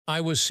I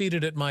was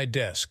seated at my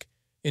desk,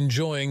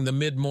 enjoying the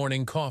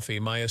mid-morning coffee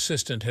my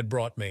assistant had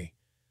brought me.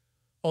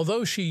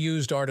 Although she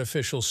used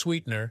artificial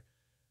sweetener,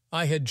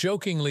 I had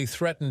jokingly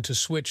threatened to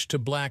switch to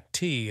black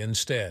tea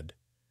instead.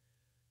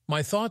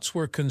 My thoughts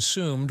were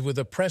consumed with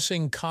a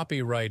pressing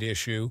copyright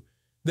issue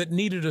that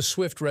needed a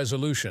swift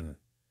resolution.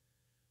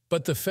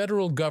 But the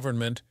federal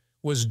government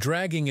was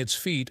dragging its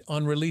feet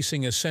on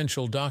releasing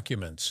essential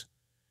documents.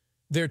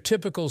 Their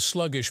typical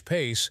sluggish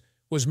pace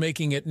was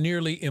making it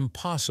nearly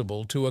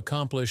impossible to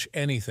accomplish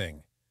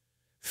anything.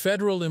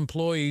 Federal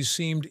employees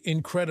seemed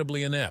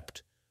incredibly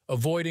inept,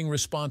 avoiding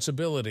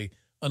responsibility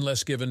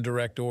unless given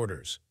direct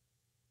orders.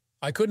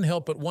 I couldn't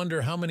help but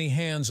wonder how many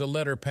hands a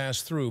letter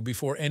passed through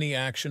before any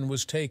action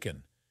was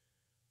taken.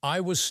 I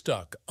was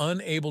stuck,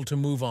 unable to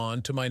move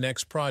on to my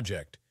next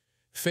project,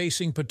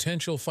 facing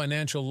potential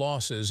financial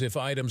losses if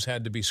items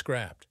had to be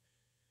scrapped.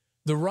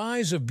 The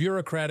rise of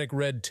bureaucratic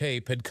red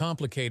tape had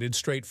complicated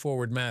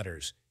straightforward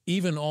matters,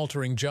 even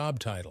altering job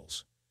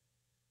titles.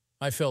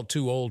 I felt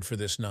too old for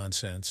this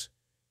nonsense.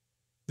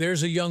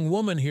 "There's a young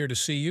woman here to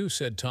see you,"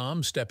 said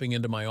Tom, stepping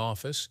into my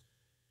office.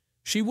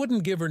 She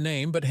wouldn't give her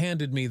name but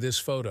handed me this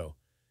photo.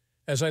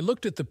 As I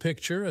looked at the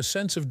picture, a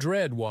sense of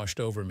dread washed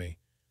over me.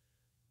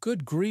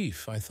 Good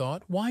grief, I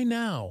thought, why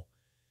now?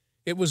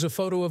 It was a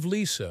photo of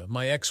Lisa,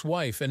 my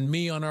ex-wife, and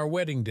me on our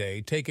wedding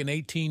day, taken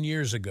 18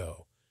 years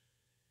ago.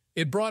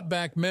 It brought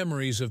back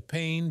memories of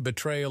pain,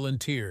 betrayal, and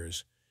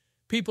tears.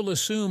 People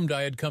assumed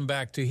I had come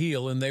back to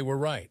heal, and they were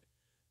right.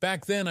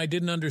 Back then, I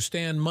didn't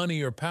understand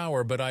money or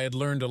power, but I had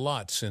learned a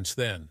lot since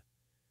then.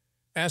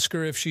 "Ask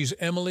her if she's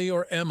Emily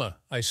or Emma,"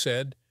 I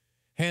said,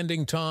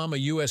 handing Tom a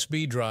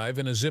USB drive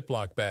in a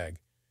Ziploc bag.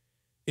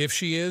 "If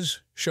she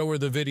is, show her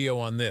the video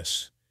on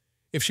this.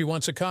 If she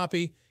wants a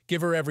copy, give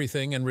her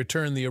everything and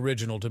return the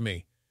original to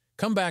me.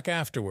 Come back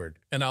afterward,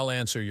 and I'll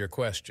answer your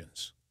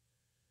questions."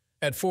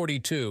 At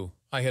 42,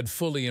 I had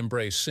fully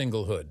embraced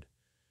singlehood.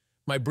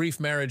 My brief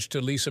marriage to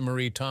Lisa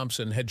Marie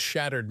Thompson had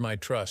shattered my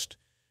trust,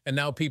 and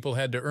now people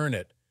had to earn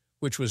it,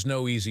 which was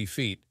no easy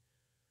feat.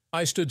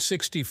 I stood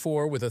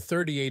 64 with a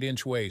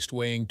 38-inch waist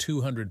weighing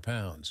 200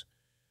 pounds.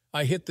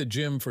 I hit the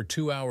gym for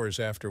 2 hours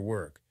after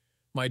work.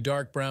 My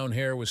dark brown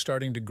hair was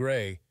starting to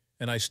gray,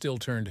 and I still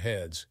turned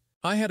heads.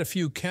 I had a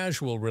few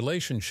casual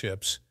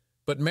relationships,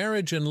 but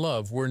marriage and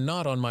love were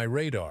not on my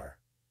radar.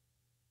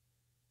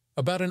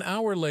 About an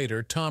hour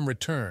later, Tom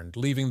returned,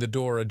 leaving the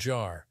door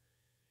ajar.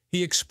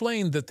 He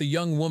explained that the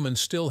young woman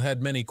still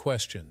had many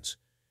questions.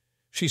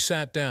 She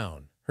sat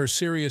down, her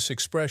serious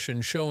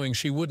expression showing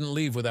she wouldn't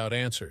leave without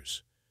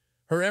answers.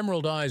 Her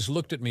emerald eyes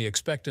looked at me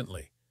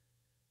expectantly.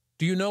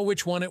 "Do you know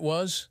which one it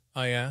was?"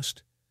 I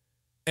asked.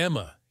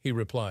 "Emma," he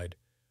replied.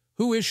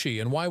 "Who is she,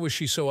 and why was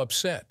she so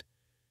upset?"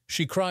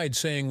 She cried,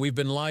 saying, "We've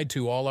been lied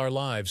to all our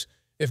lives.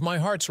 If my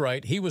heart's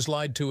right, he was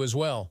lied to as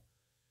well."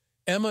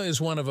 Emma is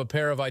one of a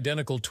pair of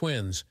identical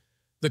twins.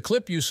 The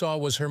clip you saw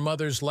was her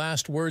mother's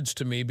last words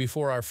to me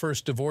before our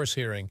first divorce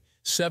hearing,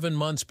 7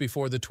 months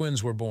before the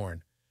twins were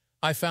born.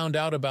 I found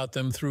out about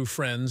them through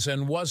friends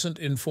and wasn't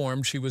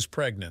informed she was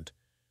pregnant.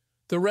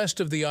 The rest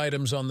of the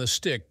items on the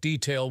stick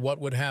detail what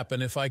would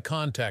happen if I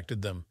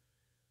contacted them.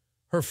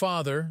 Her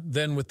father,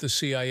 then with the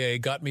CIA,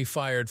 got me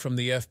fired from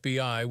the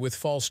FBI with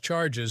false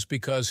charges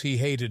because he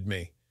hated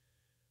me.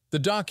 The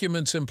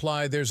documents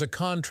imply there's a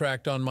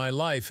contract on my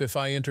life if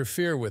I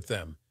interfere with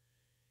them.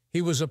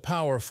 He was a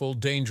powerful,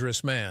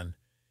 dangerous man.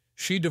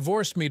 She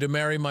divorced me to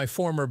marry my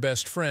former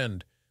best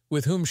friend,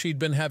 with whom she'd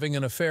been having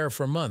an affair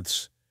for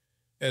months.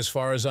 As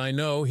far as I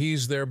know,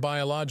 he's their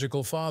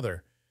biological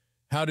father.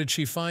 How did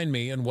she find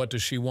me, and what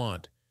does she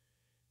want?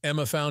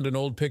 Emma found an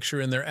old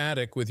picture in their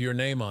attic with your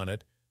name on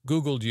it,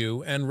 Googled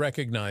you, and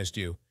recognized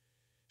you.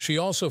 She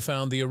also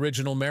found the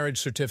original marriage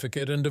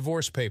certificate and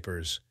divorce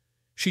papers.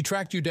 She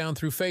tracked you down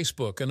through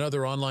Facebook and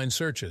other online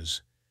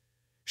searches.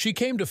 She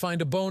came to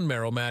find a bone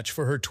marrow match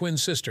for her twin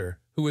sister,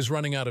 who is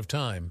running out of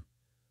time.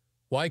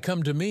 Why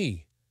come to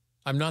me?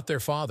 I'm not their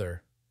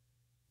father.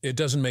 It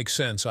doesn't make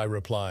sense, I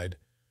replied.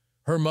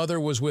 Her mother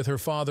was with her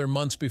father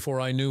months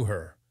before I knew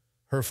her.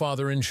 Her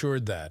father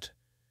ensured that.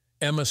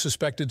 Emma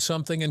suspected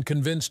something and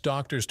convinced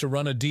doctors to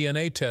run a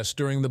DNA test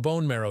during the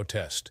bone marrow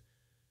test.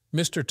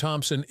 Mr.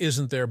 Thompson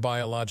isn't their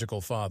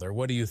biological father.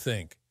 What do you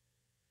think?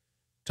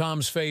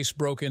 Tom's face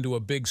broke into a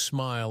big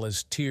smile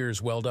as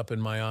tears welled up in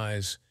my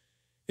eyes.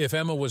 If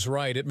Emma was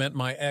right, it meant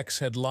my ex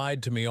had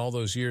lied to me all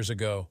those years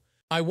ago.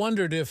 I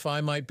wondered if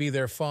I might be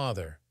their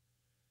father.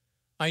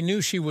 I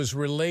knew she was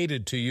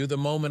related to you the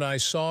moment I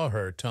saw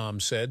her, Tom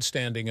said,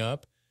 standing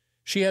up.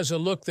 She has a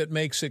look that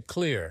makes it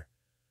clear.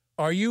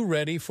 Are you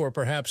ready for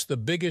perhaps the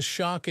biggest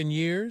shock in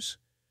years?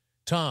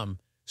 Tom,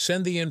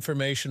 send the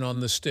information on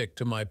the stick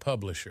to my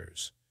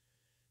publishers.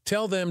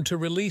 Tell them to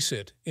release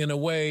it in a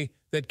way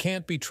that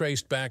can't be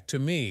traced back to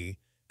me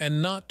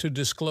and not to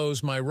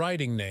disclose my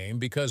writing name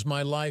because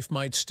my life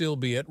might still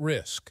be at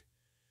risk.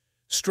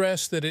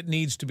 Stress that it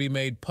needs to be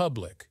made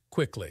public,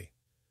 quickly.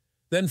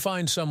 Then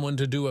find someone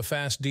to do a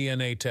fast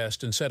DNA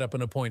test and set up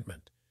an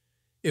appointment.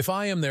 If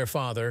I am their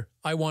father,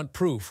 I want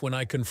proof when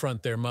I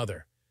confront their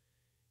mother.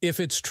 If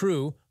it's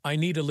true, I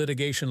need a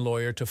litigation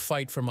lawyer to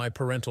fight for my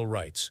parental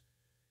rights.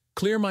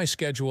 Clear my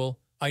schedule.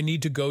 I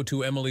need to go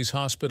to Emily's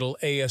hospital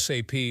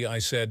ASAP, I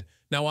said.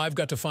 Now I've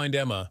got to find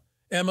Emma.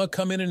 Emma,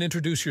 come in and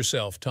introduce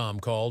yourself, Tom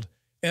called.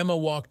 Emma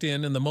walked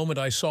in, and the moment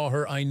I saw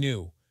her, I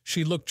knew.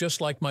 She looked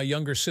just like my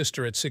younger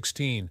sister at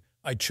 16.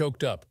 I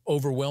choked up,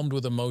 overwhelmed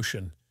with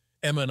emotion.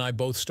 Emma and I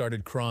both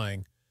started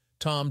crying.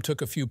 Tom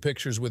took a few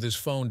pictures with his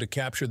phone to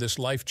capture this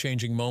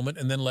life-changing moment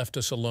and then left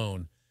us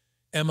alone.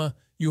 Emma,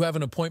 you have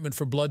an appointment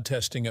for blood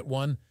testing at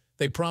 1.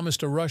 They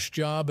promised a rush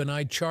job, and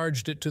I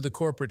charged it to the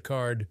corporate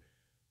card,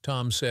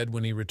 Tom said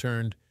when he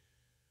returned.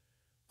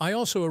 I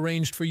also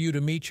arranged for you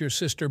to meet your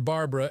sister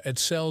Barbara at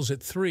Cells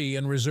at 3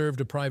 and reserved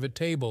a private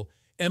table.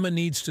 Emma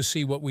needs to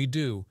see what we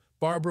do.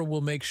 Barbara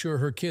will make sure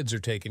her kids are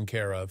taken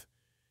care of.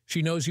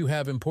 She knows you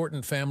have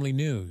important family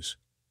news.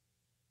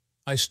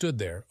 I stood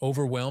there,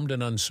 overwhelmed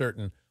and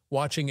uncertain,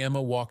 watching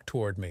Emma walk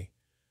toward me.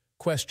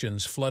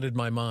 Questions flooded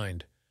my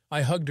mind.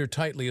 I hugged her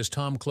tightly as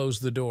Tom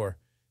closed the door.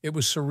 It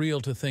was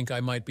surreal to think I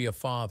might be a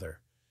father.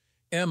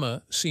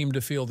 Emma seemed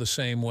to feel the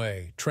same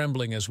way,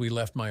 trembling as we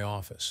left my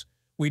office.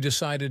 We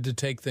decided to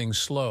take things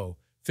slow,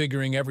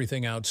 figuring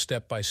everything out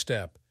step by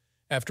step.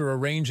 After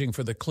arranging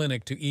for the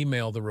clinic to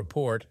email the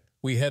report,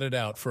 we headed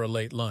out for a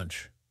late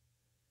lunch.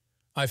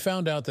 I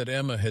found out that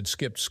Emma had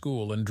skipped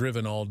school and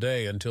driven all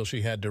day until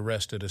she had to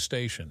rest at a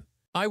station.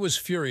 I was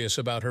furious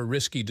about her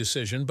risky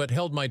decision but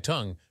held my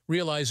tongue,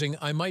 realizing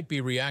I might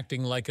be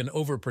reacting like an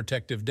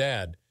overprotective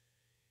dad.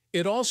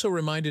 It also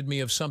reminded me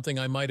of something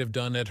I might have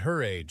done at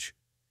her age.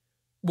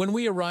 When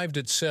we arrived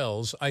at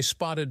Cells, I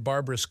spotted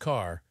Barbara's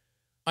car.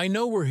 I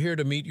know we're here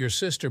to meet your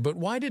sister, but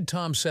why did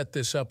Tom set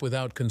this up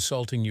without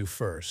consulting you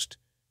first?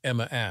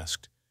 Emma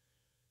asked.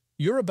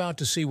 You're about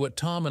to see what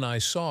Tom and I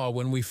saw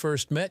when we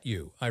first met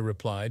you, I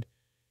replied.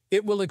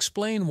 It will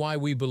explain why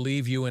we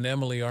believe you and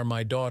Emily are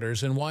my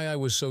daughters and why I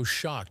was so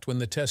shocked when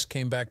the test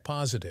came back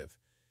positive.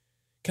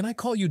 Can I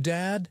call you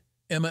Dad?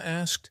 Emma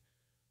asked.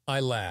 I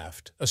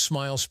laughed, a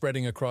smile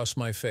spreading across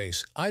my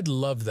face. I'd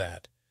love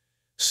that.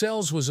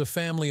 Cells was a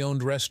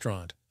family-owned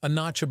restaurant, a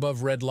notch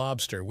above Red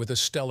Lobster with a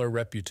stellar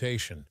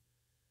reputation.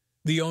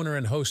 The owner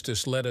and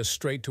hostess led us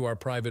straight to our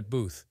private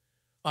booth.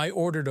 I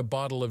ordered a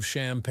bottle of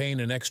champagne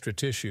and extra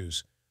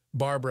tissues.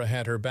 Barbara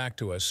had her back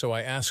to us, so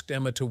I asked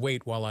Emma to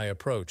wait while I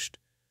approached.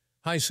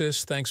 Hi,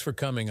 sis, thanks for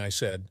coming, I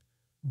said.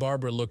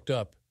 Barbara looked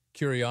up,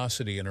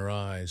 curiosity in her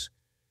eyes.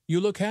 You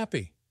look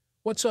happy.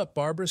 What's up,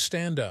 Barbara?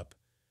 Stand up.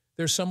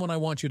 There's someone I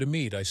want you to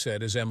meet, I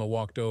said as Emma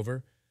walked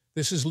over.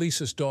 This is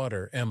Lisa's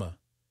daughter, Emma.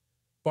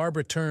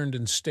 Barbara turned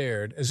and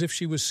stared as if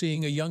she was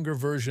seeing a younger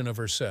version of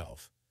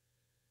herself.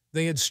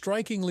 They had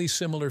strikingly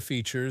similar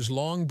features,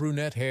 long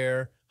brunette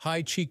hair,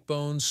 high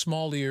cheekbones,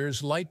 small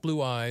ears, light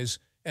blue eyes,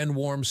 and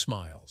warm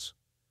smiles.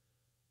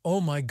 Oh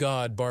my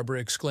God, Barbara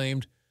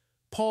exclaimed.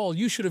 Paul,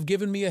 you should have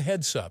given me a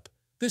heads-up.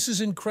 This is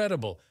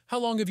incredible. How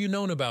long have you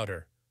known about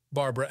her?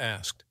 Barbara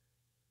asked.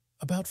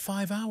 About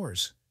 5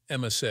 hours,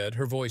 Emma said,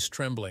 her voice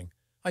trembling.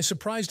 I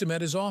surprised him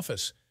at his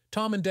office.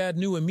 Tom and Dad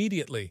knew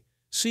immediately.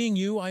 Seeing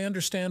you, I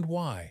understand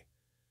why.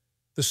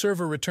 The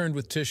server returned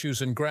with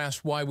tissues and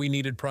grasped why we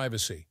needed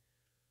privacy.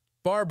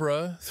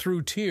 Barbara,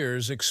 through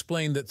tears,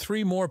 explained that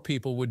 3 more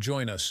people would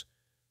join us,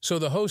 so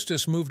the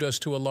hostess moved us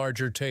to a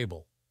larger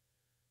table.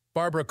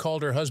 Barbara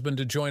called her husband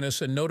to join us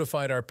and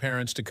notified our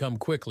parents to come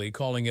quickly,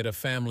 calling it a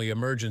family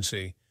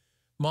emergency.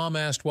 Mom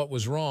asked what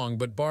was wrong,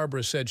 but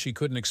Barbara said she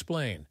couldn't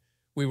explain.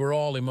 We were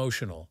all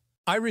emotional.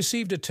 I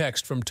received a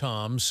text from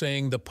Tom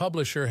saying the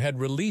publisher had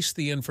released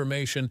the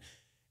information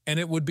and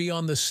it would be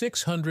on the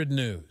 600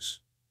 News.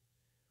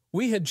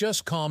 We had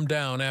just calmed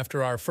down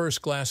after our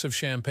first glass of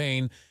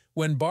champagne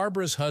when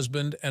Barbara's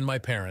husband and my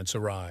parents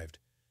arrived.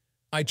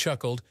 I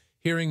chuckled,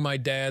 hearing my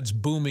dad's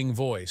booming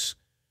voice.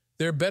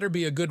 There better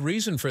be a good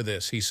reason for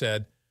this, he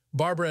said.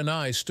 Barbara and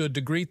I stood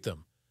to greet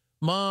them.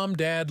 Mom,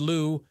 Dad,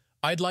 Lou,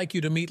 I'd like you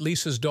to meet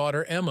Lisa's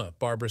daughter, Emma,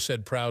 Barbara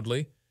said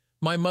proudly.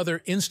 My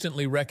mother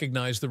instantly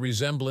recognized the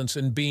resemblance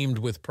and beamed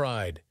with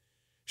pride.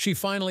 She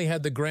finally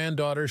had the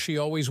granddaughter she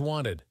always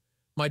wanted.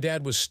 My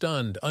dad was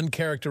stunned,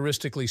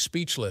 uncharacteristically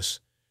speechless.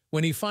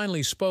 When he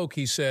finally spoke,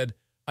 he said,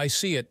 I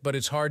see it, but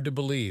it's hard to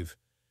believe.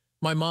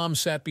 My mom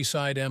sat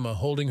beside Emma,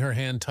 holding her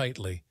hand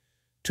tightly,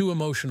 too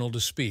emotional to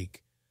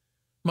speak.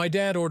 My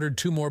dad ordered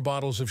 2 more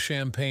bottles of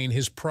champagne,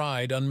 his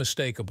pride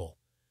unmistakable.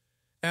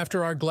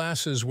 After our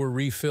glasses were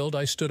refilled,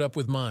 I stood up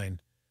with mine.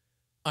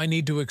 I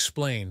need to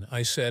explain,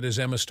 I said as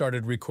Emma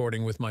started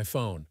recording with my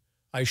phone.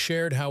 I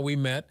shared how we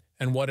met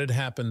and what had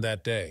happened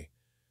that day.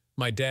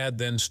 My dad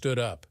then stood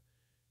up.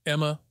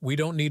 Emma, we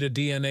don't need a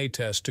DNA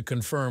test to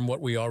confirm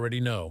what we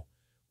already know.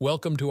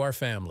 Welcome to our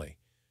family.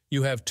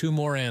 You have 2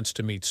 more aunts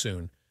to meet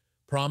soon.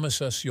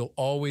 Promise us you'll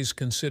always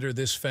consider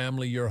this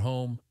family your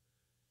home?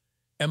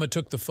 Emma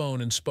took the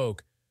phone and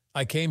spoke.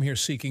 I came here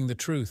seeking the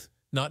truth,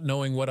 not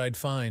knowing what I'd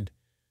find.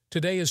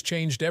 Today has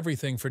changed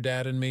everything for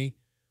Dad and me.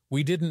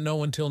 We didn't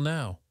know until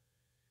now.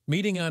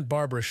 Meeting Aunt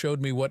Barbara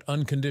showed me what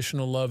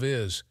unconditional love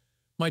is.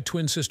 My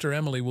twin sister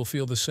Emily will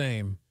feel the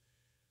same.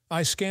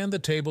 I scanned the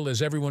table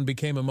as everyone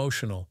became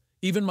emotional.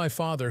 Even my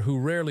father, who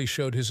rarely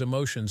showed his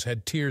emotions,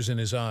 had tears in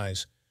his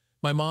eyes.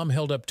 My mom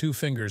held up 2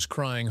 fingers,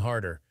 crying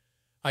harder.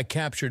 I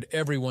captured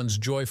everyone's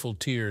joyful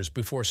tears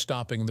before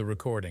stopping the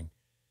recording.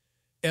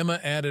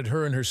 Emma added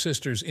her and her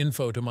sister's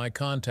info to my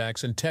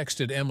contacts and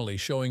texted Emily,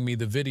 showing me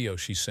the video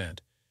she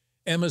sent.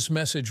 Emma's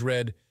message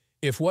read,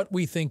 "If what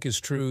we think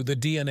is true, the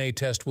DNA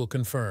test will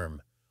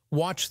confirm.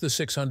 Watch the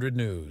 600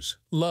 News.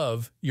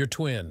 Love, your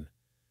twin."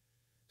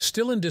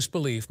 Still in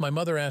disbelief, my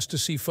mother asked to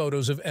see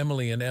photos of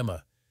Emily and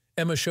Emma.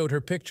 Emma showed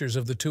her pictures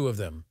of the 2 of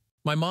them.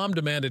 My mom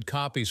demanded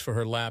copies for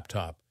her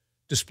laptop,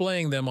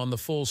 displaying them on the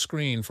full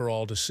screen for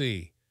all to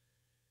see.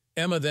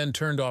 Emma then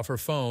turned off her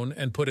phone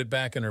and put it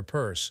back in her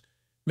purse,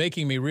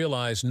 making me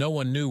realize no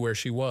one knew where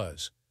she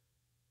was.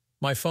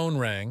 My phone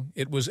rang.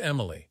 It was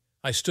Emily.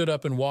 I stood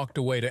up and walked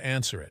away to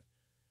answer it.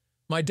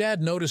 My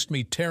dad noticed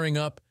me tearing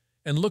up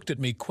and looked at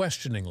me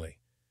questioningly.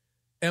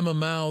 Emma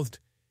mouthed,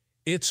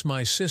 "It's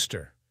my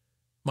sister."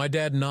 My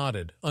dad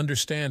nodded,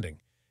 understanding,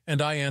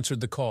 and I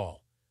answered the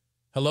call.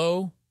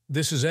 "Hello,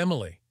 this is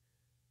Emily."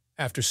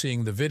 After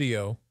seeing the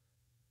video,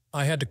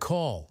 "I had to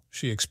call,"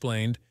 she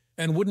explained,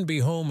 "and wouldn't be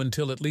home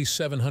until at least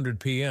 7:00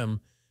 p.m.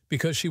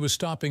 because she was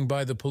stopping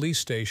by the police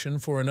station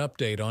for an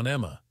update on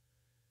Emma."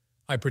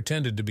 I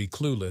pretended to be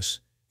clueless,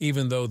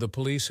 even though the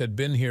police had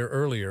been here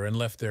earlier and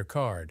left their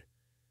card.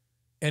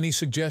 "Any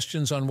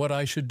suggestions on what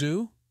I should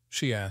do?"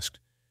 she asked.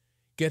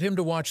 "Get him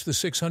to watch the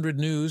 600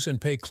 News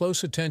and pay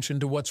close attention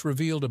to what's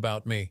revealed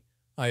about me,"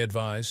 I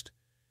advised.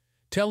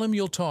 "Tell him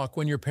you'll talk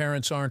when your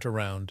parents aren't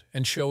around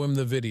and show him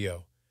the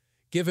video.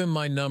 Give him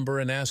my number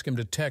and ask him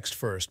to text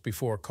first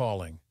before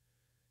calling."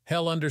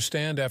 "He'll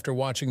understand after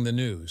watching the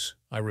news,"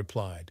 I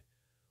replied.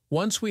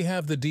 "Once we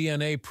have the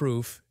DNA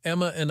proof,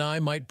 Emma and I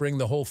might bring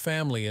the whole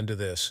family into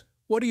this."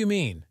 "What do you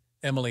mean?"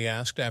 Emily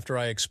asked after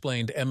I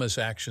explained Emma's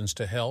actions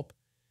to help.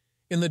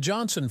 "In the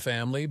Johnson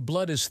family,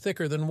 blood is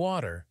thicker than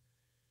water."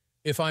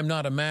 "If I'm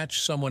not a match,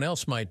 someone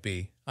else might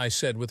be," I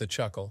said with a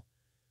chuckle.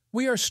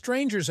 "We are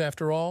strangers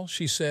after all,"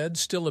 she said,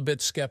 still a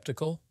bit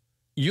skeptical.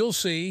 "You'll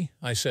see,"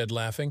 I said,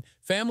 laughing.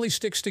 "Family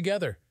sticks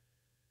together."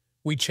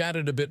 We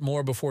chatted a bit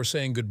more before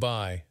saying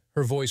goodbye,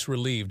 her voice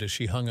relieved as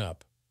she hung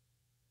up.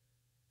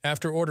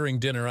 After ordering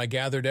dinner, I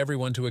gathered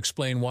everyone to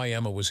explain why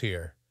Emma was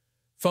here.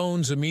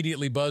 Phones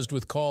immediately buzzed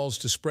with calls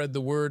to spread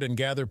the word and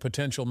gather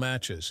potential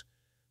matches.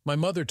 My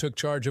mother took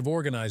charge of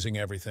organizing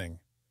everything.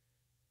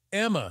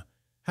 "Emma,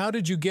 how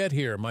did you get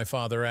here?" my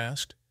father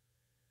asked.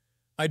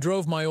 "I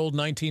drove my old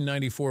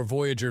 1994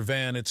 Voyager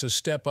van. It's a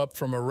step up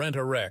from a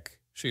rent-a-wreck,"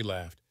 she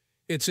laughed.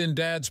 "It's in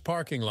Dad's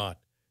parking lot.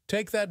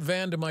 Take that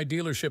van to my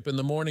dealership in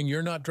the morning.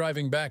 You're not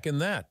driving back in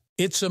that."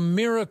 "It's a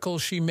miracle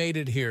she made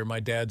it here," my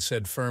dad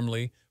said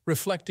firmly,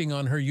 reflecting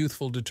on her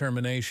youthful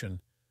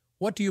determination.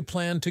 "What do you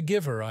plan to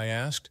give her?" I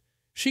asked.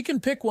 "She can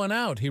pick one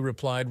out," he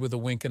replied with a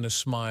wink and a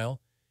smile.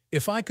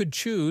 "If I could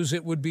choose,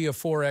 it would be a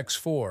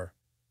 4X4.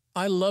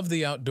 "I love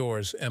the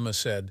outdoors," Emma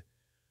said.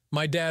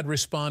 My dad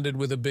responded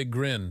with a big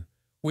grin.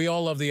 "We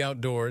all love the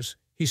outdoors."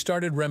 He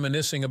started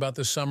reminiscing about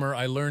the summer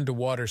I learned to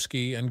water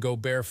ski and go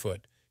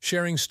barefoot,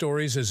 sharing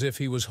stories as if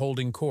he was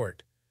holding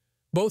court.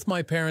 Both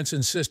my parents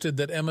insisted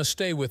that Emma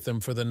stay with them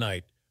for the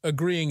night,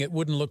 agreeing it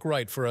wouldn't look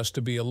right for us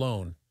to be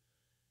alone.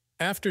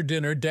 After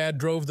dinner, Dad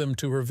drove them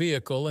to her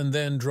vehicle and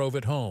then drove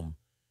it home.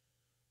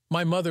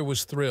 My mother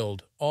was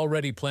thrilled,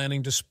 already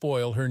planning to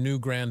spoil her new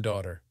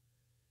granddaughter.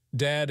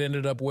 Dad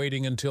ended up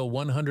waiting until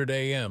 100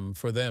 a.m.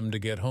 for them to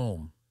get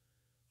home.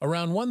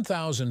 Around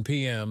 1,000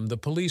 p.m., the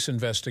police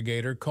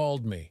investigator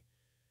called me.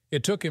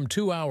 It took him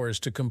 2 hours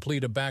to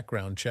complete a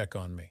background check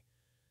on me.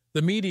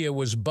 The media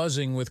was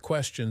buzzing with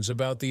questions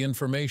about the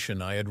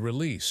information I had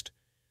released.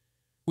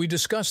 We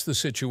discussed the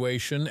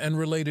situation and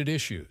related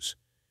issues.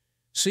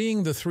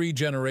 Seeing the 3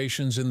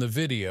 generations in the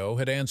video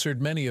had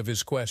answered many of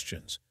his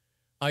questions.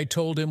 I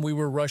told him we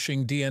were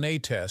rushing DNA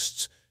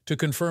tests to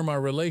confirm our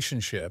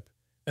relationship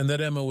and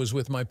that Emma was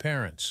with my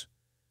parents.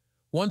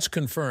 Once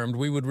confirmed,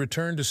 we would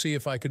return to see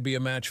if I could be a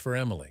match for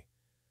Emily.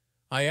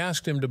 I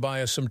asked him to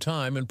buy us some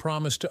time and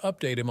promised to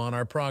update him on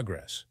our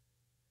progress.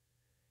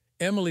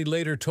 Emily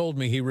later told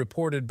me he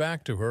reported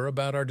back to her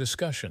about our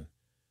discussion.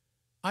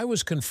 I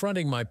was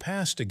confronting my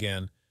past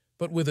again,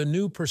 but with a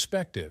new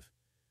perspective.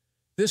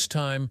 This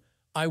time,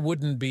 I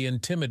wouldn't be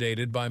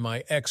intimidated by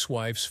my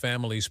ex-wife's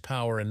family's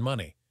power and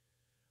money.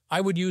 I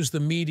would use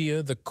the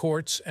media, the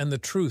courts, and the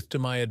truth to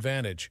my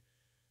advantage.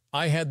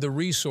 I had the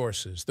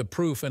resources, the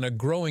proof, and a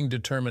growing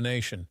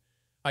determination.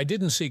 I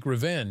didn't seek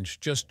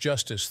revenge, just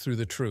justice through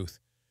the truth.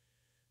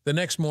 The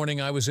next morning,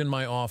 I was in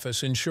my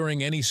office,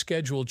 ensuring any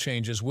schedule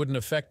changes wouldn't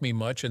affect me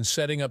much and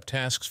setting up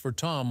tasks for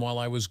Tom while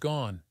I was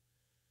gone.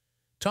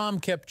 Tom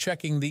kept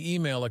checking the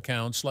email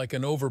accounts like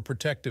an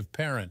overprotective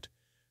parent,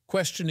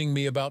 questioning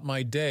me about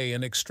my day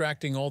and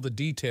extracting all the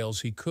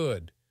details he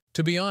could.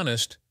 To be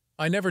honest,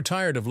 I never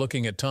tired of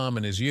looking at Tom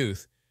in his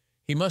youth.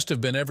 He must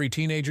have been every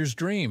teenager's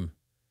dream.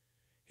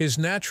 His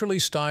naturally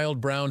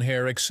styled brown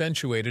hair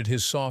accentuated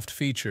his soft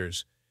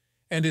features,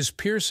 and his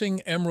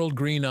piercing emerald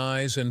green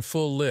eyes and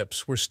full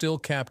lips were still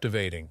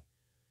captivating.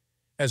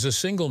 As a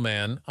single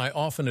man, I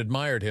often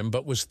admired him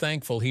but was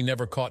thankful he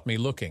never caught me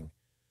looking.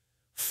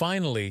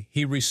 Finally,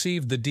 he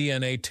received the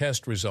DNA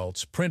test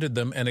results, printed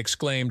them, and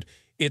exclaimed,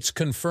 "It's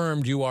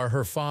confirmed you are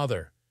her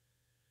father."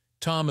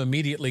 Tom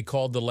immediately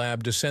called the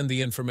lab to send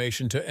the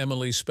information to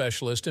Emily's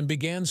specialist and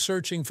began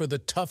searching for the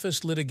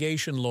toughest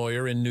litigation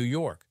lawyer in New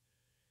York.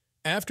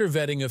 After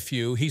vetting a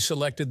few, he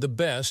selected the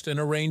best and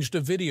arranged a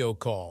video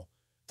call.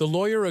 The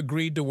lawyer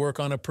agreed to work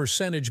on a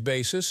percentage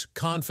basis,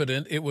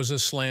 confident it was a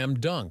slam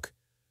dunk.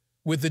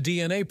 With the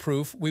DNA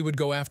proof, we would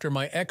go after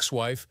my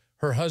ex-wife,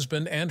 her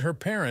husband, and her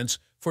parents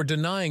for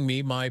denying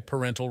me my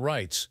parental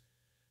rights.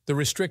 The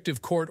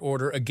restrictive court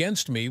order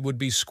against me would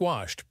be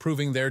squashed,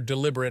 proving their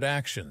deliberate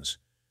actions.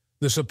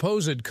 The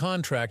supposed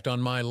contract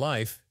on my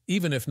life,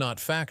 even if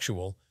not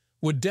factual,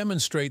 would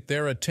demonstrate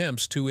their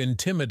attempts to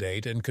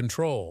intimidate and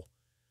control.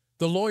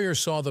 The lawyer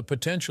saw the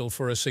potential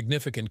for a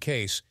significant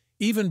case,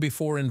 even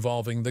before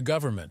involving the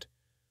government.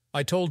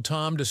 I told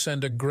Tom to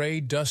send a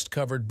gray,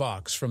 dust-covered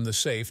box from the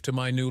safe to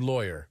my new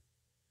lawyer.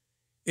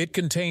 It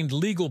contained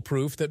legal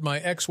proof that my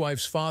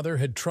ex-wife's father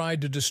had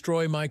tried to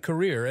destroy my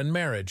career and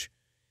marriage.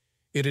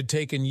 It had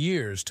taken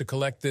years to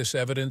collect this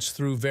evidence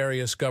through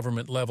various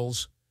government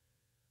levels.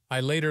 I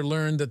later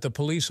learned that the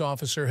police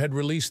officer had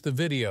released the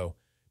video,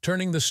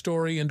 turning the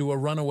story into a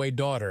runaway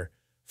daughter,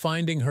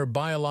 finding her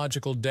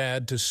biological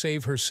dad to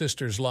save her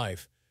sister's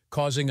life,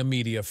 causing a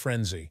media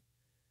frenzy.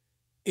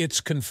 "It's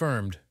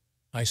confirmed,"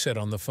 I said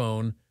on the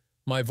phone,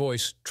 my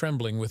voice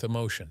trembling with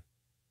emotion.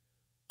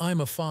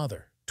 "I'm a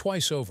father,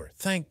 twice over,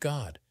 thank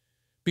God.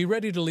 Be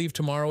ready to leave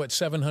tomorrow at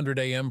 700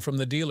 a.m. from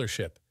the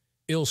dealership.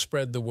 I'll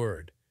spread the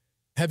word."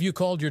 "Have you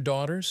called your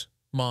daughters?"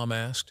 Mom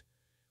asked.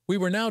 We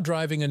were now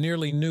driving a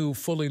nearly new,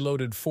 fully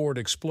loaded Ford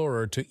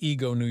Explorer to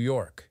Ego, New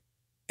York.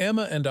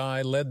 Emma and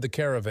I led the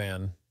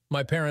caravan,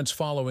 my parents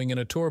following in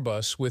a tour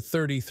bus with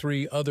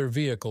 33 other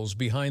vehicles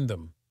behind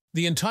them.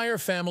 The entire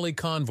family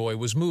convoy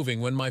was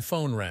moving when my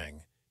phone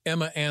rang.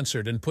 Emma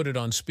answered and put it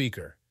on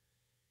speaker.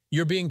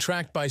 "You're being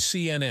tracked by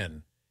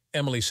CNN,"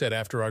 Emily said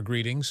after our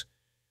greetings.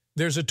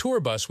 "There's a tour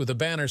bus with a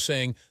banner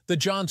saying, 'The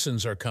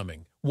Johnsons are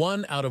coming.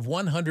 1 out of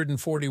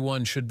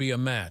 141 should be a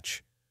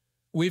match.'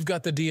 We've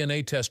got the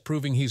DNA test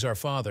proving he's our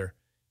father,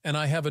 and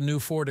I have a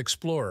new Ford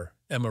Explorer,"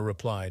 Emma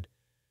replied.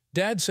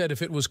 "Dad said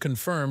if it was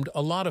confirmed,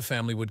 a lot of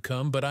family would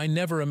come, but I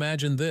never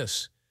imagined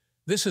this.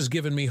 This has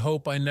given me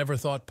hope I never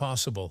thought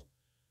possible.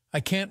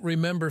 I can't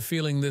remember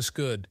feeling this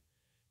good.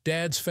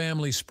 Dad's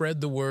family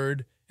spread the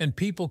word, and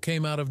people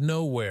came out of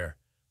nowhere.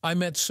 I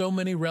met so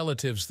many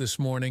relatives this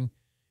morning.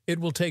 It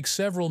will take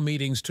several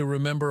meetings to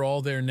remember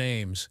all their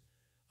names.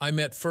 I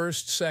met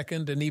first,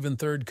 second, and even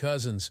third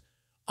cousins.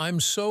 I'm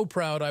so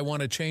proud I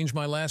want to change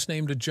my last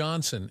name to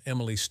Johnson,"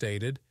 Emily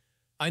stated.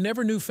 "I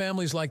never knew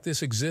families like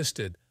this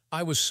existed.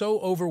 I was so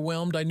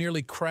overwhelmed I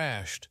nearly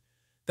crashed.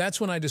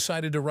 That's when I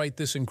decided to write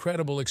this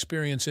incredible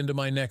experience into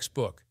my next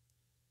book."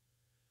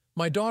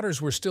 My daughters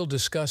were still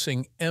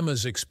discussing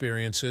Emma's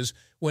experiences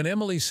when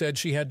Emily said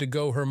she had to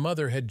go. Her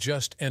mother had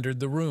just entered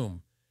the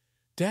room.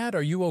 "Dad,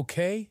 are you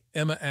okay?"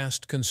 Emma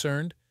asked,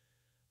 concerned.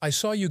 "I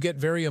saw you get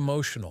very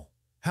emotional.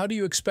 How do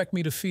you expect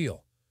me to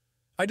feel?"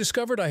 "I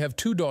discovered I have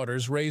 2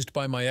 daughters raised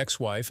by my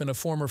ex-wife and a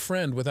former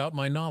friend without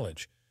my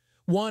knowledge.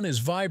 One is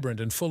vibrant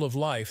and full of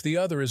life, the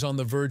other is on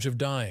the verge of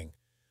dying.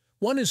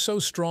 One is so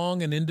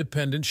strong and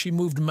independent she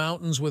moved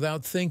mountains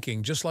without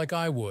thinking, just like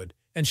I would,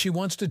 and she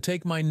wants to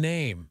take my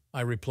name,"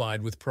 I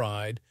replied with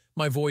pride,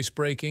 my voice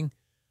breaking.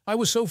 "I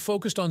was so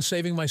focused on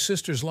saving my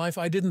sister's life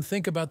I didn't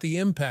think about the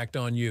impact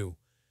on you.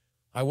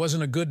 I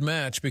wasn't a good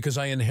match because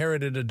I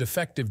inherited a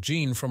defective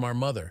gene from our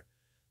mother.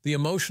 The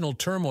emotional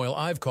turmoil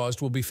I've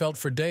caused will be felt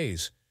for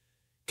days."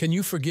 "Can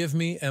you forgive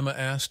me?" Emma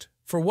asked.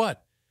 "For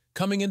what?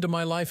 Coming into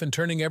my life and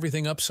turning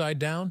everything upside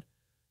down?"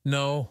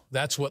 "No,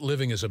 that's what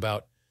living is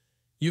about.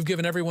 You've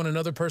given everyone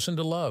another person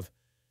to love.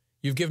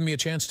 You've given me a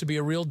chance to be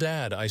a real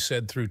dad," I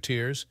said through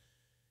tears.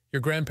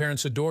 "Your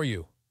grandparents adore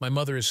you. My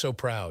mother is so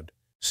proud.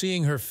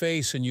 Seeing her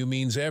face in you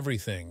means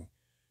everything.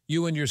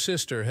 You and your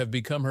sister have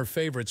become her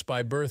favorites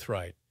by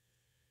birthright.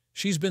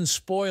 She's been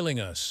spoiling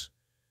us.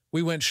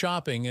 We went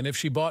shopping, and if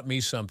she bought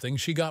me something,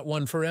 she got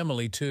one for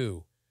Emily,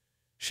 too."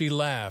 She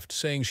laughed,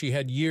 saying she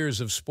had years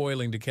of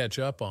spoiling to catch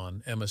up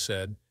on, Emma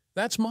said.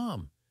 "That's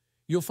Mom.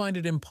 You'll find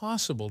it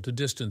impossible to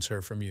distance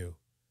her from you."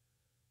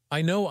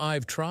 "I know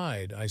I've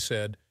tried," I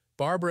said.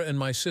 "Barbara and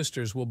my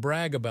sisters will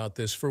brag about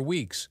this for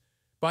weeks.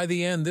 By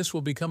the end, this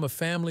will become a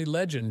family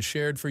legend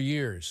shared for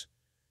years."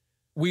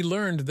 We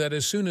learned that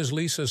as soon as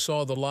Lisa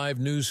saw the live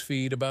news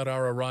feed about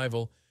our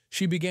arrival,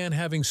 she began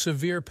having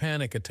severe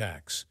panic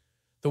attacks.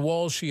 The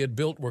walls she had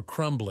built were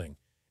crumbling.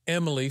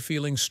 Emily,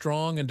 feeling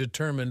strong and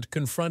determined,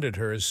 confronted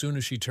her as soon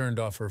as she turned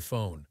off her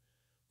phone.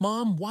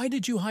 "Mom, why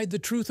did you hide the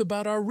truth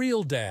about our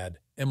real dad?"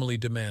 Emily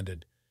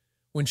demanded.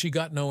 When she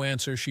got no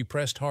answer, she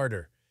pressed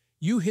harder.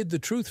 "You hid the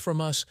truth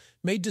from us,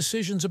 made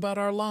decisions about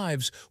our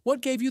lives.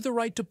 What gave you the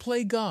right to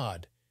play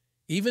God?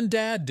 Even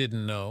Dad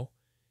didn't know.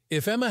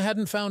 If Emma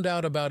hadn't found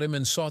out about him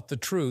and sought the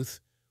truth,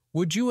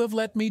 would you have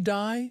let me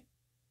die?"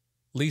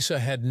 Lisa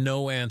had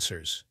no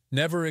answers,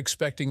 never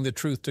expecting the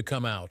truth to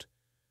come out.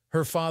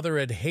 Her father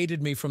had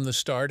hated me from the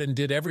start and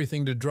did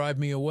everything to drive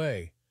me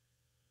away.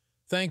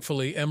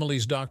 Thankfully,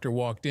 Emily's doctor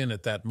walked in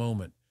at that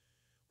moment.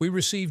 We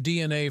received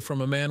DNA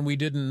from a man we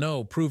didn't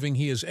know, proving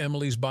he is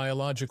Emily's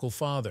biological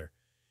father.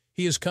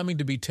 He is coming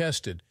to be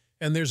tested,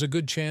 and there's a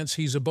good chance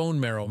he's a bone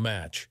marrow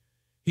match.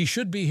 He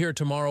should be here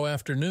tomorrow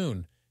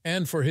afternoon,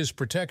 and for his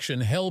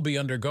protection, hell be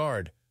under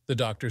guard, the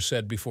doctor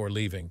said before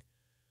leaving.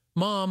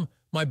 Mom,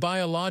 my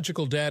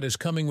biological dad is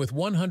coming with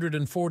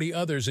 140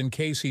 others in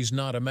case he's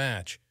not a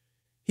match.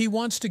 He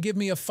wants to give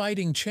me a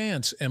fighting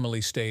chance,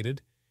 Emily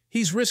stated.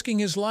 He's risking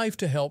his life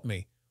to help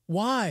me.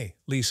 Why?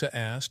 Lisa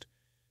asked.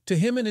 To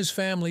him and his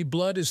family,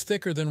 blood is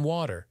thicker than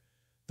water.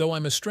 Though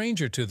I'm a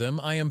stranger to them,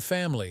 I am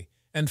family,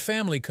 and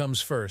family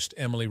comes first,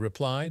 Emily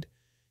replied.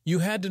 You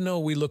had to know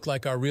we look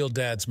like our real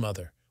dad's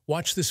mother.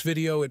 Watch this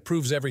video, it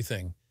proves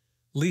everything.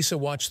 Lisa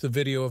watched the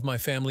video of my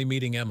family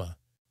meeting Emma.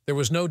 There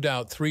was no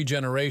doubt 3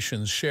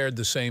 generations shared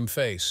the same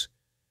face.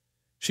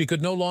 She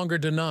could no longer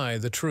deny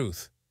the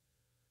truth.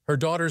 Her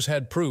daughters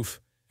had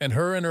proof, and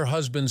her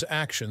husband's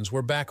actions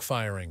were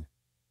backfiring.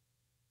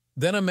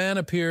 Then a man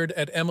appeared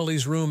at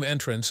Emily's room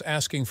entrance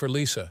asking for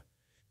Lisa.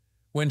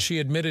 When she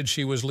admitted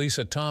she was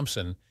Lisa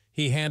Thompson,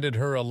 he handed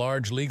her a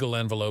large legal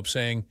envelope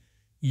saying,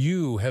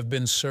 "You have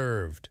been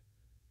served."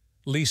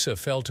 Lisa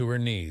fell to her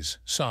knees,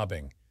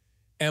 sobbing.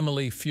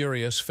 Emily,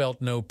 furious,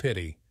 felt no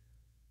pity.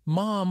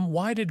 Mom,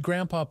 why did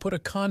Grandpa put a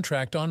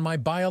contract on my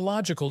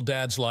biological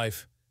dad's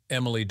life?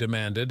 Emily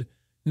demanded,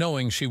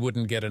 knowing she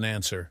wouldn't get an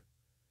answer.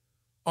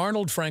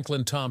 Arnold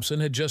Franklin Thompson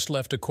had just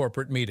left a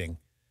corporate meeting.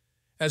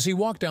 As he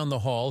walked down the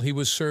hall, he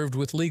was served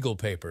with legal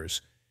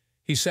papers.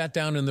 He sat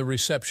down in the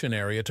reception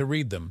area to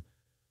read them.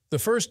 The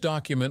first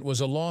document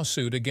was a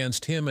lawsuit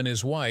against him and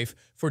his wife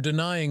for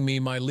denying me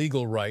my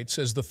legal rights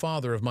as the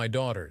father of my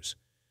daughters.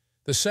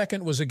 The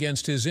second was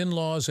against his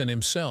in-laws and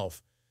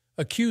himself,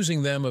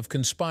 accusing them of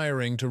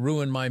conspiring to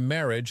ruin my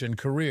marriage and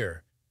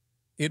career.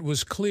 It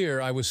was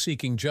clear I was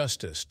seeking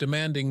justice,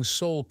 demanding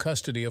sole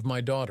custody of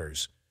my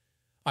daughters.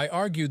 I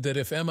argued that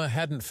if Emma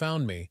hadn't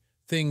found me,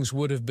 things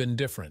would have been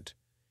different.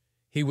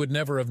 He would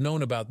never have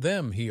known about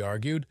them, he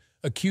argued,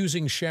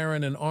 accusing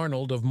Sharon and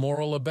Arnold of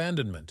moral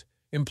abandonment,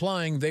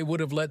 implying they would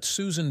have let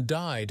Susan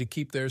die to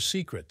keep their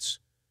secrets.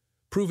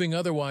 Proving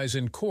otherwise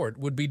in court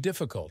would be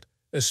difficult,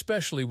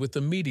 especially with the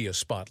media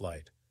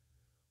spotlight.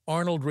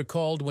 Arnold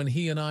recalled when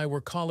he and I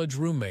were college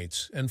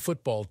roommates and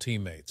football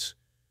teammates.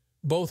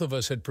 Both of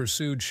us had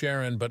pursued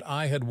Sharon, but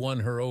I had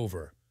won her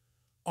over.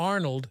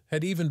 Arnold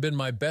had even been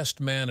my best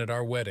man at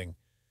our wedding.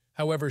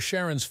 However,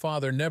 Sharon's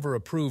father never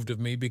approved of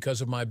me because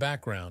of my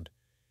background.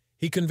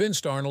 He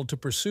convinced Arnold to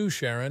pursue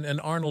Sharon, and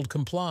Arnold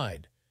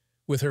complied.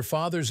 With her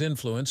father's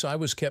influence, I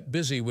was kept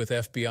busy with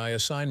FBI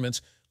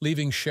assignments,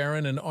 leaving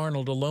Sharon and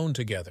Arnold alone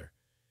together.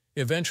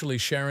 Eventually,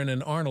 Sharon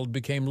and Arnold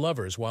became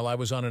lovers while I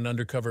was on an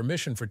undercover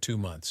mission for 2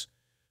 months.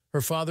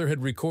 Her father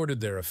had recorded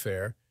their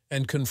affair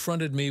and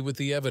confronted me with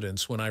the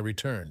evidence when I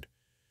returned.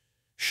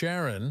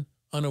 Sharon,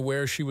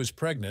 unaware she was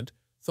pregnant,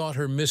 thought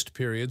her missed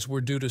periods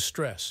were due to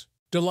stress.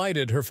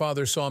 Delighted, her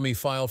father saw me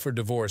file for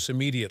divorce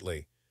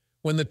immediately.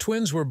 When the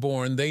twins were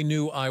born, they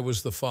knew I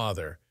was the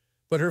father,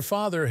 but her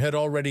father had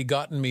already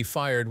gotten me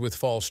fired with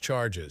false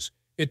charges.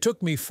 It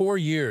took me 4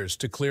 years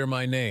to clear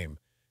my name,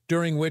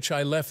 during which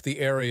I left the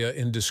area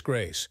in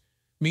disgrace.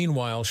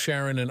 Meanwhile,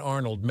 Sharon and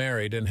Arnold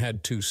married and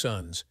had 2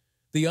 sons.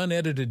 The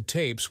unedited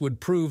tapes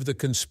would prove the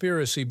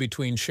conspiracy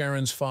between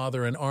Sharon's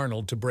father and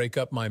Arnold to break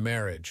up my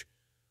marriage.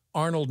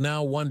 Arnold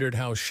now wondered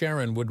how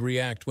Sharon would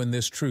react when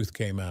this truth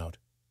came out.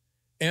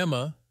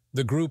 Emma,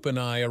 the group, and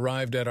I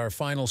arrived at our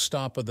final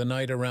stop of the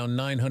night around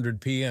 9:00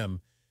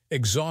 p.m.,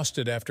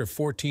 exhausted after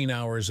 14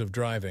 hours of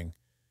driving.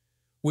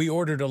 We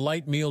ordered a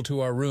light meal to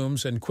our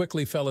rooms and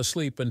quickly fell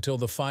asleep until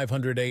the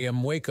 5:00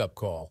 a.m. wake-up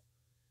call.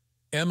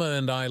 Emma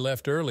and I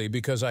left early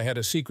because I had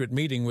a secret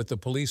meeting with the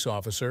police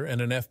officer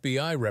and an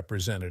FBI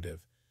representative.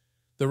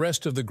 The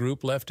rest of the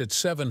group left at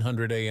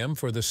 7:00 a.m.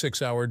 for the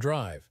 6-hour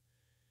drive.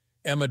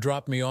 Emma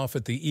dropped me off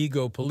at the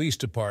Ego Police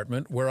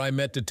Department, where I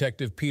met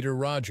Detective Peter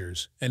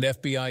Rogers and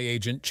FBI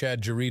agent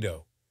Chad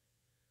Garrido.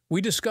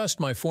 We discussed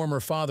my former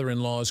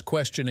father-in-law's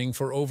questioning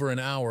for over an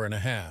hour and a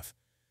half.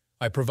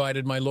 I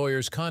provided my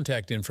lawyer's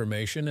contact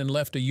information and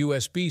left a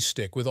USB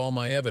stick with all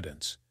my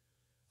evidence.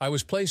 I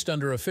was placed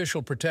under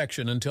official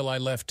protection until I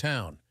left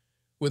town.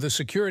 With a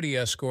security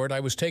escort, I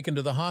was taken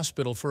to the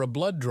hospital for a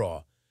blood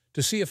draw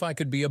to see if I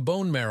could be a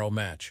bone marrow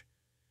match.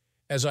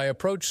 As I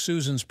approached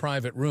Susan's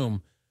private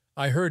room,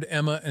 I heard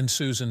Emma and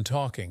Susan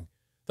talking.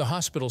 The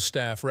hospital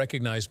staff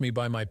recognized me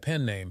by my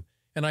pen name,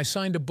 and I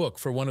signed a book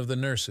for one of the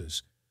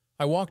nurses.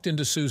 I walked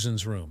into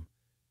Susan's room.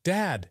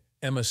 "Dad,"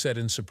 Emma said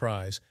in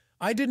surprise,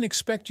 "I didn't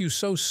expect you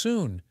so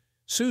soon.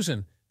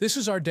 Susan, this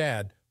is our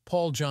dad,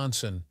 Paul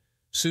Johnson."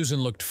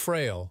 Susan looked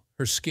frail,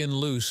 her skin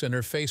loose and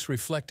her face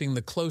reflecting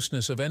the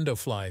closeness of end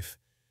of life.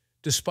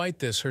 Despite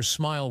this, her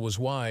smile was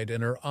wide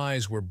and her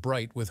eyes were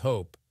bright with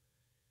hope.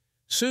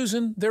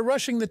 "Susan, they're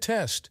rushing the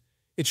test.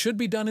 It should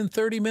be done in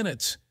 30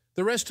 minutes.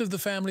 The rest of the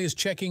family is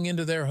checking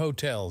into their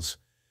hotels.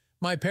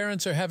 My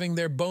parents are having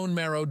their bone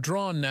marrow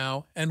drawn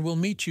now and will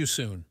meet you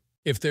soon."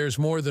 If there's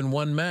more than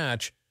one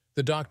match,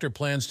 the doctor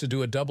plans to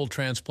do a double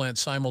transplant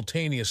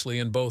simultaneously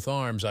in both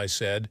arms, I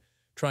said,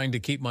 trying to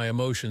keep my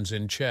emotions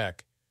in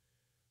check.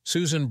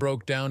 Susan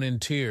broke down in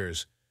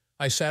tears.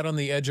 I sat on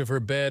the edge of her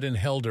bed and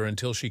held her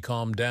until she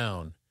calmed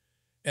down.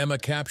 Emma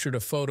captured a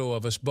photo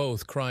of us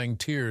both crying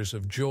tears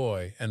of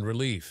joy and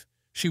relief.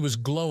 She was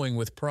glowing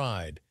with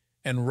pride,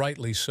 and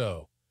rightly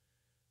so.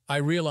 I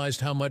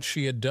realized how much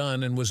she had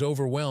done and was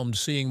overwhelmed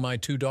seeing my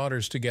two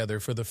daughters together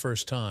for the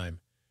first time.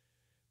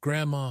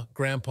 "Grandma,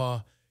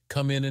 Grandpa,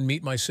 come in and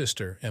meet my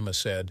sister," Emma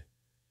said.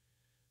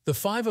 The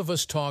five of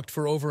us talked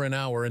for over an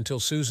hour until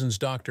Susan's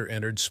doctor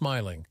entered,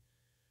 smiling.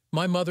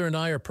 "My mother and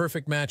I are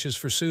perfect matches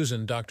for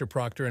Susan," Dr.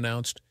 Proctor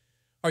announced.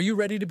 "Are you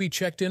ready to be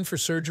checked in for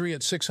surgery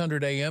at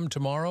 600 a.m.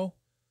 tomorrow?"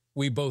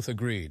 We both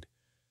agreed.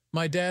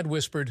 My dad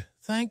whispered,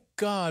 "Thank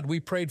God, we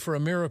prayed for a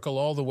miracle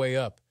all the way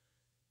up."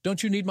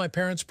 "Don't you need my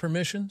parents'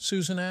 permission?"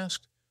 Susan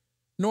asked.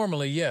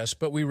 "Normally, yes,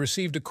 but we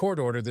received a court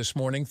order this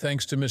morning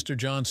thanks to Mr.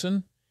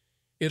 Johnson.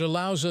 It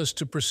allows us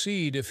to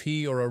proceed if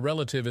he or a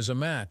relative is a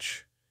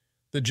match.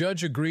 The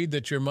judge agreed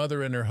that your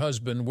mother and her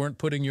husband weren't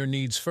putting your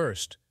needs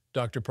first,"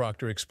 Dr.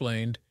 Proctor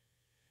explained.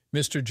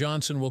 "Mr.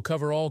 Johnson will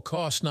cover all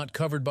costs not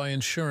covered by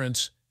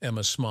insurance,"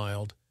 Emma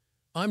smiled.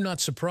 "I'm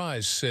not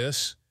surprised,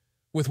 sis.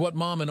 With what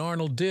Mom and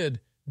Arnold did,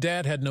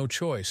 Dad had no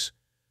choice.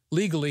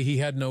 Legally, he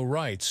had no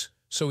rights,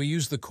 so he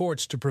used the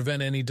courts to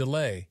prevent any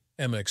delay,"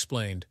 Emma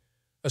explained.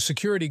 A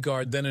security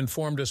guard then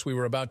informed us we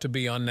were about to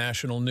be on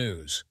national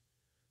news.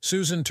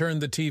 Susan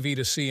turned the TV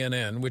to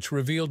CNN, which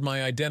revealed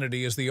my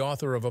identity as the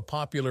author of a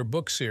popular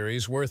book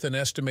series worth an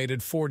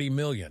estimated $40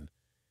 million.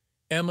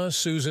 Emma,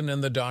 Susan,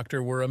 and the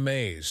doctor were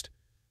amazed.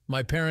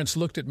 My parents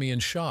looked at me in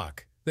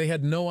shock. They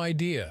had no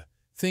idea,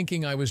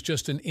 thinking I was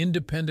just an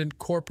independent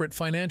corporate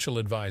financial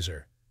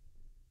advisor.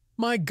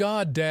 "My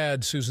God,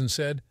 Dad," Susan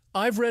said,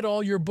 "I've read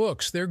all your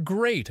books. They're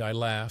great," I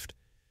laughed.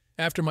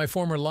 After my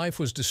former life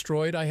was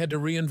destroyed, I had to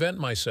reinvent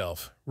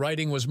myself.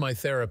 Writing was my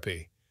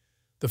therapy.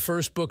 The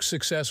first book's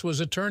success was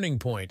a turning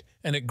point,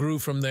 and it grew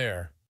from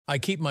there. I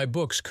keep my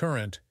books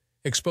current,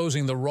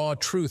 exposing the raw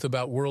truth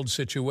about world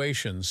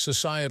situations,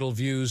 societal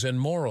views, and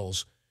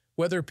morals,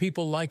 whether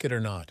people like it or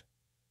not.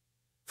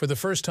 For the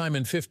first time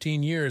in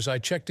 15 years, I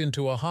checked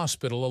into a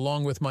hospital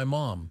along with my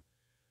mom.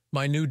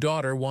 My new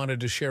daughter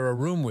wanted to share a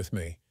room with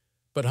me,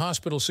 but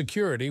hospital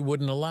security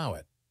wouldn't allow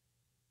it.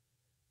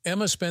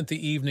 Emma spent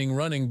the evening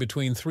running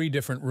between 3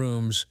 different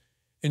rooms,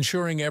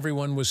 ensuring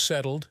everyone was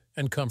settled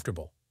and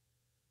comfortable.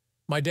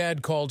 My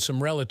dad called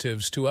some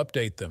relatives to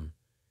update them.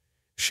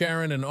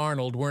 Sharon and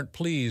Arnold weren't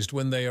pleased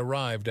when they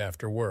arrived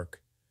after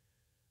work.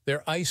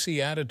 Their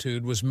icy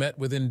attitude was met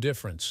with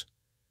indifference.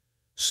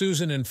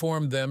 Susan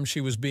informed them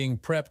she was being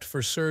prepped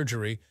for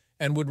surgery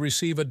and would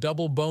receive a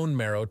double bone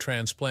marrow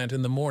transplant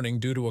in the morning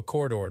due to a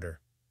court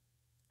order.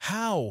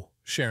 "How?"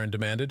 Sharon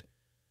demanded.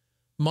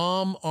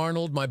 "Mom,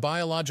 Arnold, my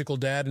biological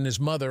dad, and his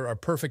mother are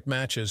perfect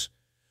matches.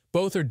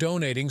 Both are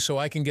donating so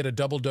I can get a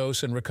double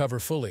dose and recover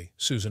fully,"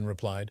 Susan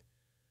replied.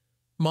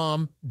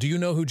 "Mom, do you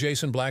know who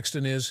Jason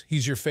Blackstone is?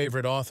 He's your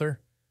favorite author."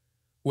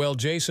 "Well,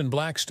 Jason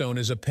Blackstone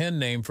is a pen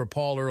name for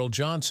Paul Earl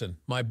Johnson,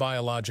 my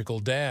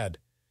biological dad."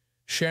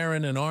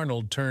 Sharon and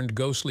Arnold turned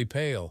ghostly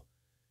pale.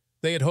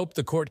 They had hoped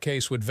the court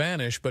case would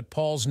vanish, but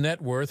Paul's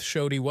net worth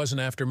showed he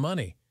wasn't after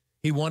money.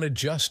 He wanted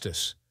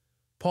justice.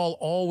 Paul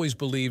always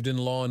believed in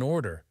law and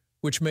order,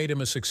 which made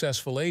him a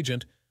successful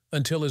agent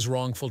until his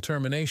wrongful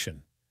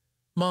termination.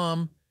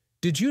 "Mom,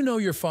 did you know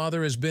your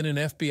father has been in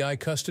FBI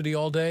custody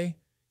all day?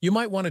 You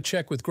might want to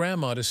check with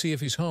Grandma to see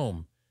if he's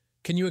home.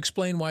 Can you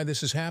explain why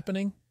this is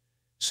happening?"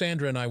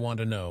 "Sandra and I want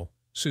to know,"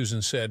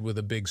 Susan said with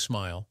a big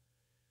smile.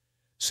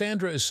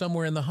 "Sandra is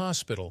somewhere in the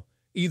hospital,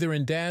 either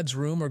in Dad's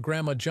room or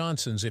Grandma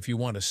Johnson's if you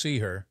want to see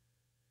her."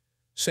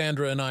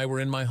 Sandra and I were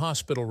in my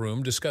hospital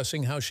room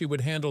discussing how she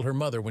would handle her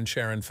mother when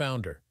Sharon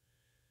found her.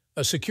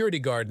 A security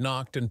guard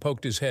knocked and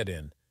poked his head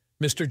in.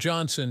 "Mr.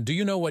 Johnson, do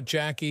you know what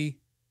Jackie—"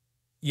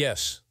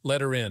 "Yes,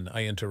 let her in,"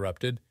 I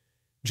interrupted.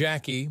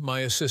 Jackie,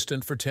 my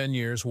assistant for 10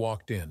 years,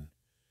 walked in.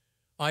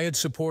 I had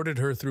supported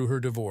her through her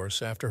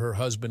divorce after her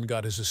husband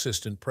got his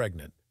assistant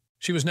pregnant.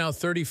 She was now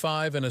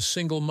 35 and a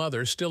single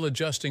mother, still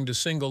adjusting to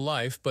single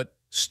life, but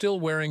still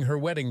wearing her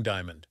wedding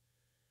diamond.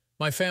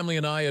 My family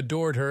and I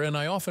adored her, and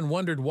I often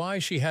wondered why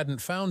she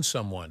hadn't found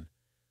someone.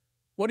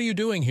 "What are you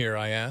doing here?"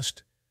 I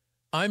asked.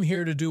 "I'm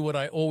here to do what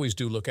I always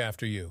do, look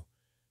after you.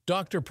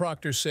 Dr.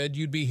 Proctor said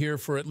you'd be here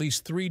for at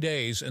least 3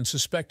 days and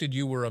suspected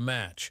you were a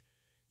match.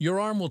 Your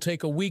arm will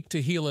take a week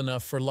to heal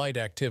enough for light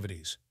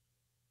activities."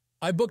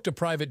 "I booked a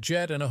private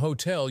jet and a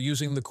hotel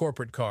using the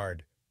corporate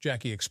card,"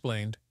 Jackie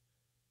explained.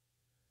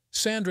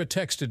 "Sandra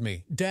texted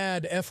me,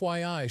 'Dad,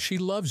 FYI, she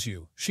loves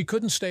you. She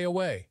couldn't stay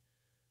away.'"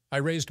 I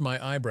raised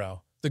my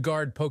eyebrow. The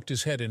guard poked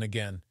his head in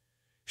again.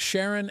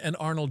 "Sharon and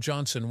Arnold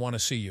Johnson want to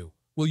see you.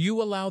 Will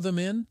you allow them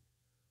in?"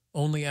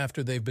 "Only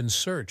after they've been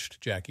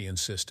searched," Jackie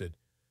insisted.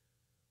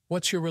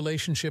 "What's your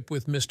relationship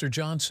with Mr.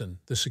 Johnson?"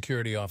 the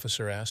security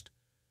officer asked.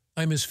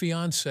 "I'm his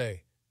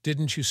fiancée.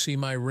 Didn't you see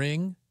my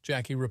ring?"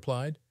 Jackie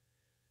replied.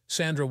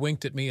 Sandra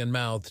winked at me and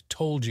mouthed,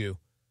 "Told you."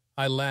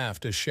 I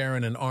laughed as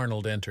Sharon and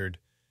Arnold entered.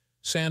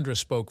 Sandra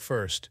spoke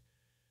first.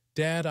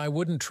 "Dad, I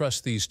wouldn't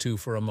trust these two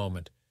for a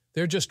moment.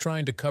 They're just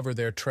trying to cover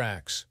their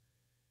tracks."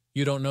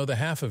 "You don't know the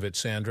half of it,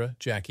 Sandra,"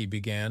 Jackie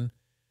began.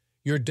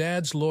 "Your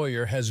dad's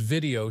lawyer has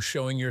video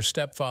showing your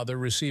stepfather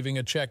receiving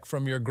a check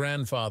from your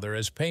grandfather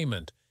as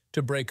payment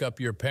to break up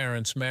your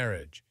parents'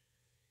 marriage.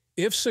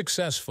 If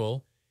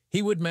successful,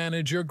 he would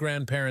manage your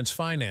grandparents'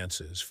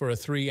 finances for a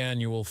 3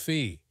 annual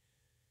fee."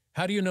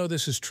 "How do you know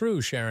this is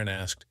true?" Sharon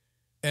asked.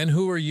 "And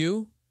who are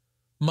you?"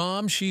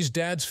 "Mom, she's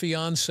Dad's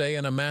fiancée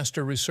and a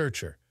master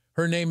researcher.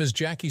 Her name is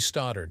Jackie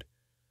Stoddard."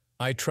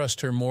 "I trust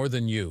her more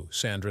than you,"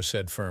 Sandra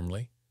said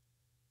firmly.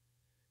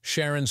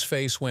 Sharon's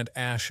face went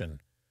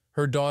ashen.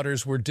 Her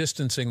daughters were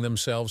distancing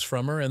themselves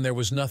from her, and there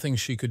was nothing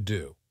she could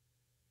do.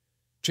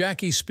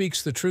 "Jackie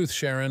speaks the truth,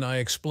 Sharon," I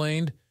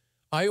explained.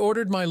 "I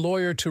ordered my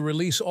lawyer to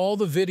release all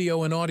the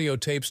video and audio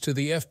tapes to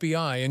the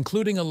FBI,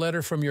 including a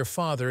letter from your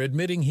father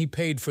admitting he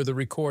paid for the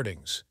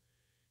recordings.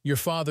 Your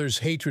father's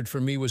hatred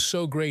for me was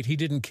so great he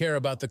didn't care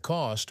about the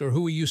cost or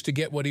who he used to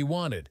get what he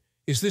wanted."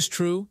 "Is this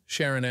true?"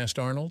 Sharon asked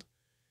Arnold.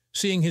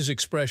 Seeing his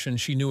expression,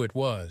 she knew it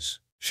was.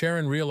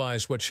 Sharon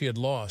realized what she had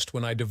lost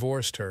when I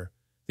divorced her,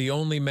 the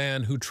only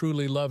man who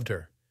truly loved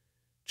her.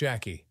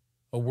 "Jackie,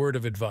 a word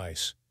of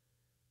advice.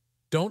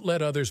 Don't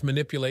let others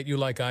manipulate you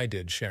like I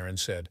did," Sharon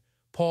said.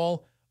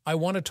 "Paul, I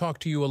want to talk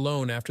to you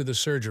alone after the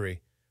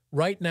surgery.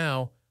 Right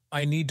now,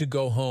 I need to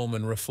go home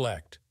and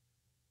reflect."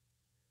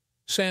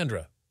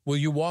 "Sandra, will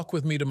you walk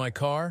with me to my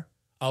car?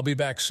 I'll be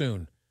back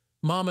soon.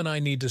 Mom and I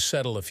need to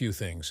settle a few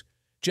things."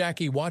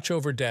 "Jackie, watch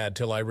over Dad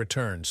till I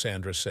return,"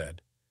 Sandra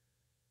said.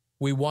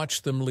 We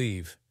watched them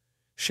leave.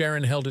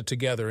 Sharon held it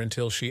together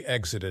until she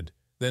exited,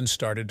 then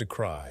started to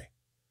cry.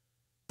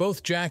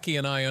 Both Jackie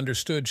and I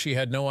understood she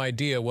had no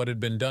idea what had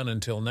been done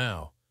until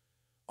now.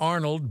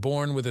 Arnold,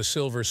 born with a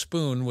silver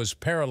spoon, was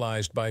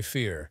paralyzed by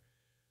fear.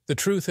 The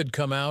truth had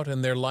come out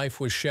and their life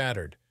was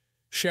shattered.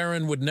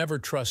 Sharon would never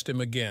trust him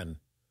again.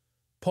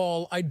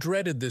 "Paul, I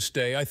dreaded this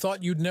day. I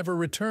thought you'd never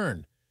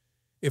return."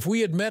 "If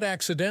we had met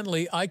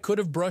accidentally, I could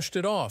have brushed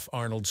it off,"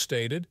 Arnold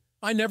stated.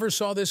 "I never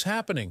saw this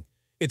happening.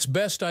 It's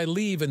best I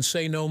leave and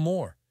say no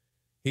more."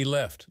 He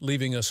left,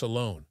 leaving us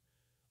alone.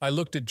 I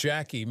looked at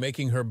Jackie,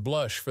 making her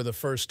blush for the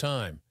first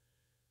time.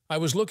 I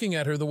was looking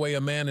at her the way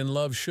a man in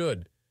love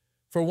should.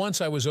 For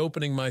once I was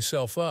opening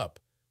myself up.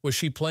 Was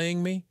she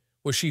playing me?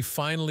 Was she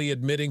finally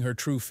admitting her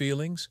true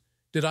feelings?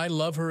 Did I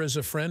love her as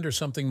a friend or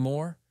something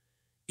more?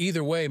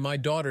 Either way, my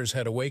daughters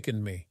had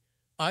awakened me.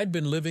 I'd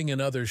been living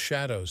in others'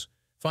 shadows,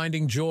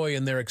 finding joy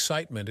in their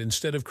excitement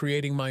instead of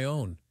creating my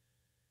own.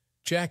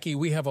 "Jackie,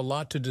 we have a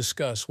lot to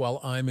discuss while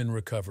I'm in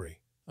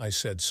recovery," I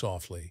said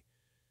softly.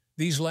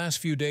 "These last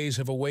few days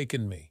have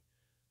awakened me.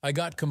 I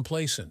got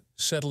complacent,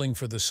 settling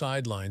for the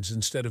sidelines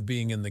instead of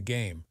being in the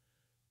game.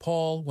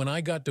 Paul, when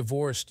I got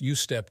divorced, you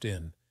stepped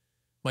in.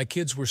 My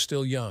kids were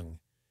still young.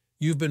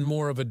 You've been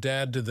more of a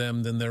dad to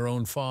them than their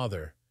own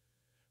father.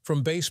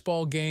 From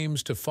baseball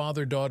games to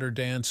father-daughter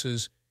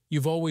dances,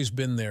 you've always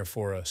been there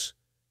for us.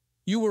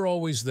 You were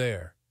always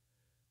there.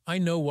 I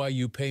know why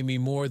you pay me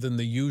more than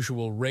the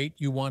usual rate.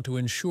 You want to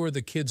ensure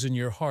the kids in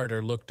your heart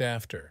are looked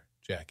after,"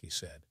 Jackie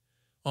said.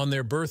 "On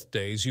their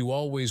birthdays, you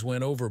always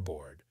went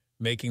overboard,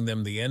 making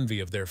them the envy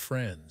of their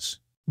friends.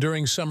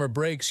 During summer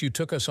breaks, you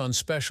took us on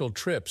special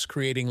trips,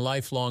 creating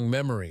lifelong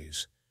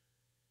memories.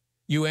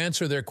 You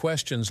answer their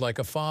questions like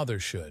a father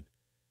should.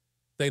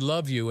 They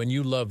love you and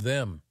you love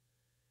them.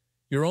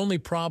 Your only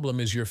problem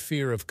is your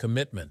fear of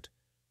commitment."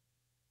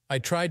 I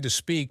tried to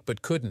speak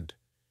but couldn't.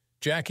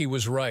 Jackie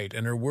was right,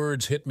 and her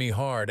words hit me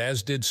hard,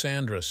 as did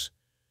Sandra's.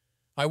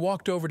 I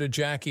walked over to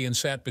Jackie and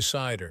sat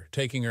beside her,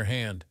 taking her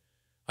hand.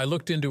 I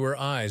looked into her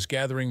eyes,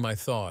 gathering my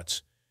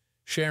thoughts.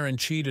 Sharon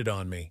cheated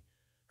on me.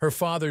 Her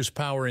father's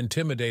power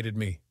intimidated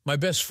me. My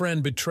best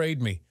friend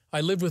betrayed me. I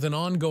lived with an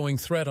ongoing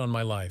threat on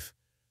my life.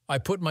 I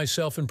put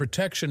myself in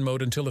protection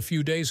mode until a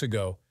few days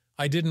ago.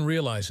 I didn't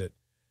realize it.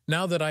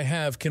 "Now that I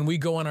have, can we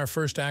go on our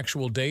first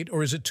actual date,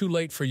 or is it too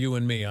late for you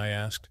and me?" I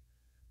asked.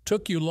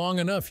 "Took you long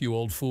enough, you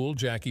old fool,"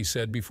 Jackie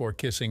said before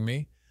kissing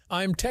me.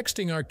 "I'm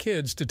texting our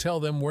kids to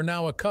tell them we're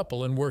now a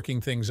couple and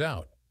working things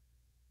out."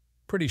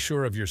 "Pretty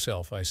sure of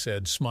yourself," I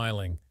said,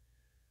 smiling.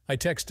 I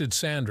texted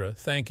Sandra,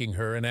 thanking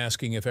her and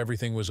asking if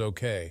everything was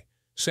okay.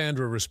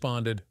 Sandra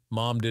responded,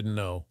 "Mom didn't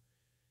know.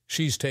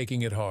 She's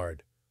taking it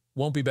hard.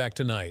 Won't be back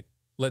tonight.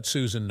 Let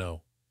Susan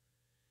know."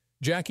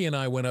 Jackie and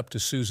I went up to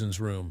Susan's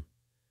room.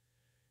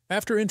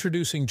 After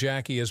introducing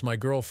Jackie as my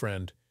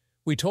girlfriend,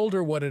 we told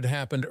her what had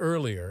happened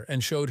earlier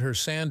and showed her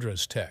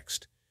Sandra's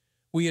text.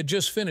 We had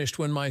just finished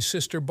when my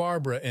sister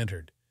Barbara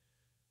entered.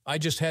 "I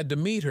just had to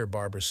meet her,"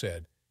 Barbara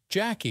said.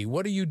 "Jackie,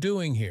 what are you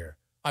doing here?"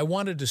 I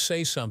wanted to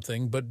say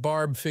something, but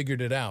Barb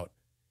figured it out.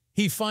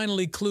 "He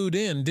finally clued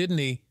in, didn't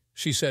he?"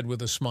 she said with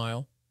a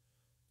smile.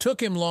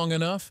 "Took him long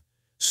enough.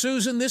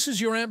 Susan, this is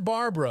your Aunt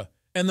Barbara,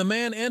 and the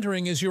man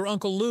entering is your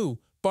Uncle Lou,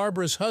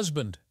 Barbara's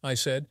husband," I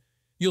said.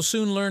 "You'll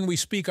soon learn we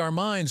speak our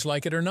minds,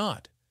 like it or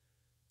not."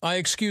 I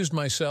excused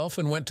myself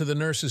and went to the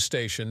nurse's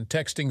station,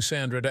 texting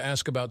Sandra to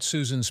ask about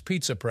Susan's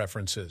pizza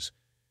preferences.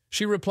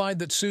 She replied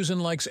that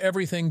Susan likes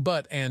everything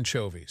but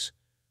anchovies.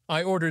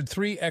 I ordered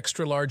 3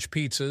 extra-large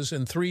pizzas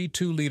and 3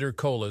 2-liter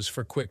colas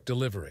for quick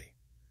delivery.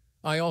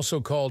 I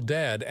also called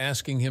Dad,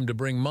 asking him to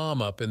bring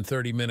Mom up in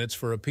 30 minutes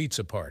for a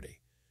pizza party.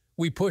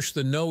 We pushed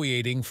the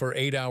no-eating for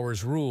 8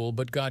 hours rule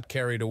but got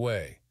carried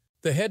away.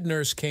 The head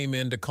nurse came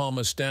in to calm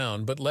us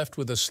down but left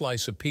with a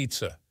slice of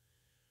pizza.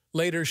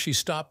 Later, she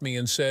stopped me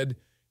and said,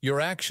 "Your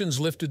actions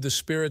lifted the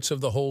spirits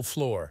of the whole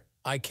floor.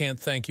 I can't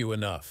thank you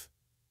enough."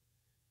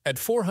 At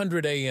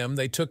 4:00 a.m.,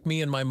 they took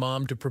me and my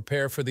mom to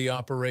prepare for the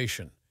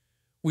operation.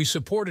 We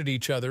supported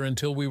each other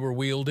until we were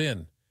wheeled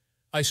in.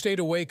 I stayed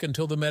awake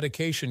until the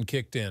medication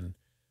kicked in.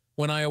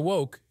 When I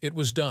awoke, it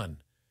was done.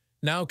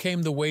 Now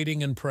came the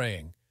waiting and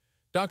praying.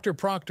 Dr.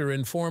 Proctor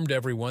informed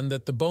everyone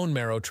that the bone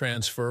marrow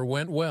transfer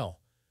went well,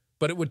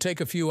 but it would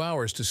take a few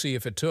hours to see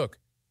if it took.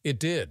 It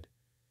did.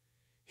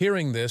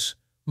 Hearing this,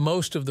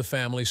 most of the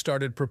family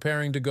started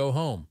preparing to go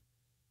home.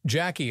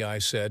 "Jackie," I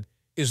said,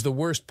 "is the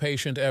worst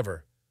patient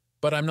ever."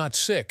 "But I'm not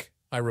sick,"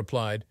 I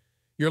replied.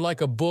 "You're like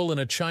a bull in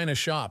a china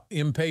shop,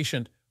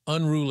 impatient,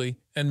 unruly,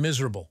 and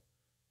miserable."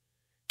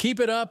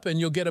 "Keep it up and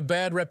you'll get a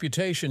bad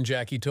reputation,"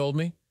 Jackie told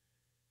me.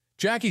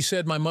 Jackie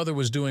said my mother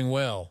was doing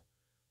well.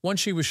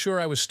 Once she was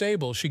sure I was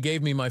stable, she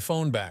gave me my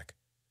phone back.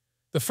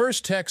 The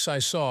first texts I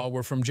saw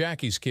were from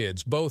Jackie's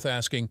kids, both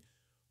asking,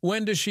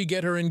 "When does she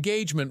get her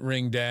engagement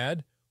ring,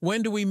 Dad?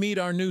 When do we meet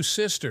our new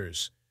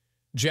sisters?"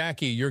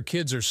 "Jackie, your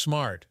kids are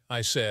smart,"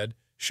 I said,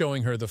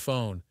 showing her the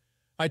phone.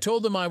 "I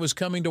told them I was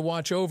coming to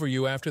watch over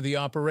you after the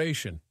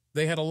operation.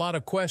 They had a lot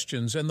of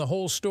questions and the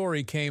whole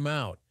story came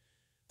out.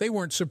 They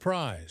weren't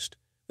surprised.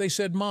 They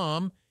said,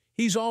 'Mom,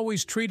 he's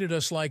always treated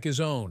us like his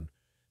own.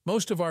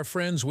 Most of our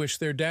friends wish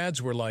their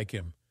dads were like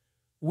him.'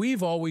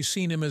 We've always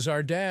seen him as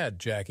our dad,"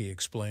 Jackie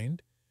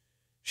explained.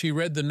 She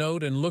read the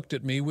note and looked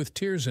at me with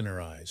tears in her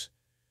eyes.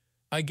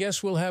 "I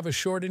guess we'll have a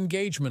short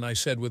engagement," I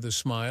said with a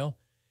smile.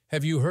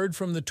 "Have you heard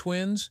from the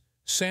twins?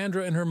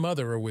 Sandra and her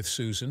mother are with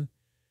Susan.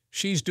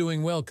 She's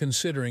doing well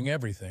considering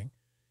everything.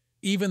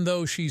 Even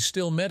though she's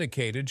still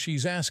medicated,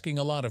 she's asking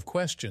a lot of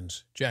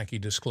questions," Jackie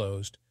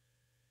disclosed.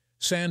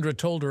 Sandra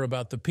told her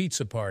about the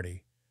pizza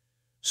party.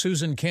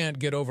 "Susan can't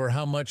get over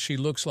how much she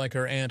looks like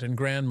her aunt and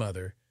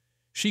grandmother.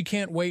 She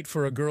can't wait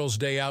for a girl's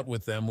day out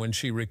with them when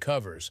she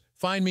recovers.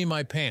 Find me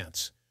my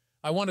pants.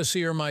 I want to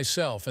see her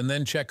myself and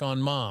then check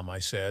on Mom," I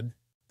said.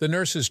 The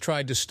nurses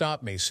tried to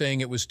stop me,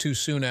 saying it was too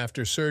soon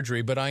after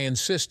surgery, but I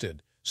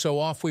insisted, so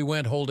off we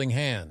went holding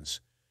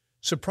hands.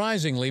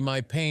 Surprisingly, my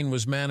pain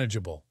was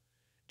manageable.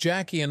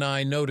 Jackie and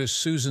I noticed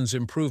Susan's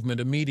improvement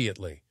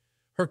immediately.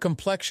 Her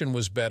complexion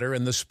was better,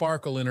 and the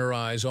sparkle in her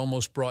eyes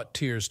almost brought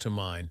tears to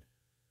mine.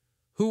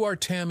 "Who are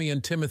Tammy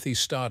and Timothy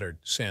Stoddard?"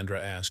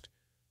 Sandra asked.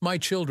 "My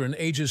children,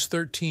 ages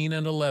 13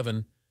 and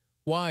 11.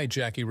 "Why?"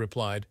 Jackie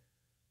replied.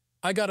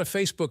 "I got a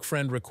Facebook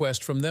friend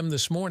request from them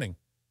this morning."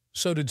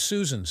 "So did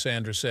Susan,"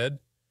 Sandra said.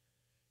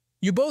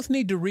 "You both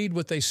need to read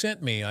what they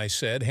sent me," I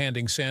said,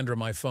 handing Sandra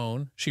my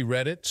phone. She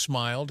read it,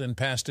 smiled, and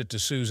passed it to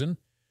Susan.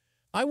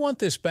 "I want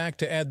this back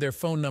to add their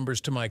phone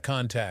numbers to my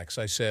contacts,"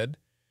 I said.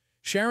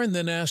 Sharon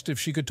then asked if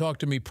she could talk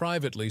to me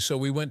privately, so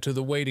we went to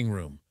the waiting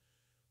room.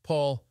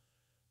 "Paul,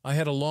 I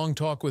had a long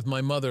talk with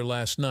my mother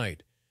last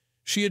night.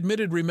 She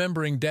admitted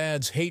remembering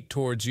Dad's hate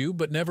towards you,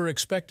 but never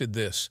expected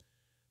this.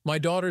 My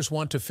daughters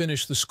want to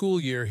finish the school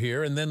year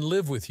here and then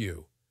live with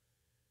you.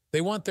 They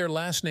want their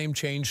last name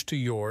changed to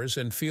yours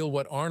and feel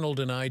what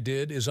Arnold and I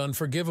did is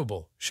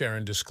unforgivable,"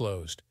 Sharon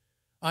disclosed.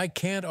 "I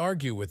can't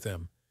argue with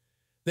them.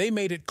 They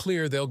made it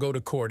clear they'll go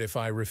to court if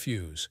I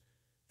refuse.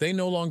 They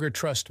no longer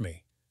trust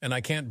me, and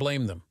I can't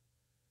blame them.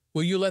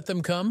 Will you let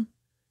them come?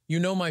 You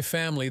know my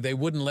family, they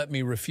wouldn't let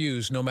me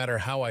refuse no matter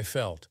how I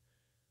felt.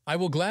 I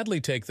will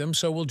gladly take them,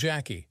 so will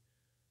Jackie.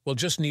 We'll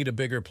just need a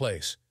bigger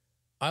place.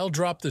 I'll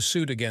drop the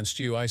suit against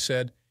you," I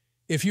said.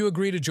 "If you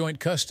agree to joint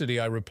custody,"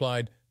 I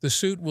replied, "the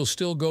suit will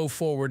still go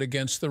forward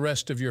against the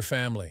rest of your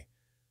family.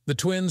 The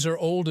twins are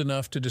old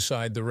enough to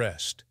decide the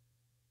rest."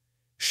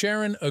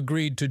 Sharon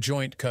agreed to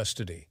joint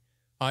custody.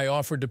 I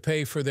offered to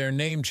pay for their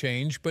name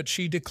change, but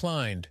she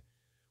declined.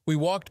 We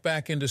walked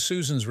back into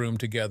Susan's room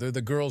together,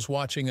 the girls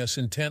watching us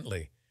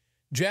intently.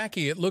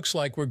 "Jackie, it looks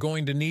like we're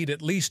going to need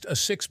at least a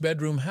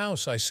 6-bedroom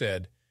house," I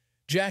said.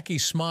 Jackie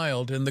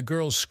smiled, and the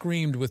girls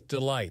screamed with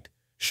delight.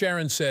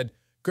 Sharon said,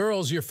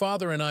 "Girls, your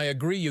father and I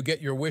agree you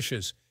get your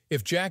wishes.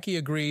 If Jackie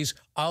agrees,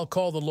 I'll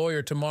call the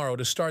lawyer tomorrow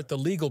to start the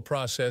legal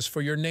process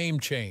for your name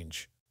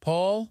change."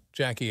 "Paul,"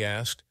 Jackie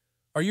asked,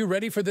 "are you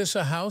ready for this,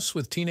 a house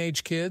with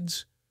teenage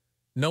kids?"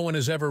 "No one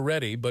is ever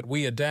ready, but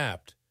we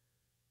adapt."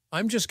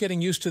 "I'm just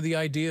getting used to the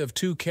idea of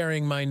 2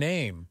 carrying my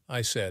name,"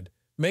 I said.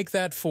 "Make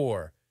that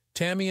 4.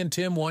 Tammy and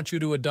Tim want you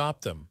to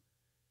adopt them."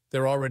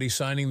 "They're already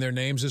signing their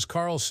names as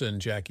Carlson,"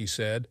 Jackie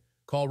said.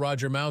 "Call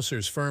Roger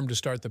Mouser's firm to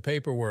start the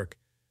paperwork.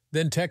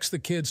 Then text the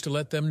kids to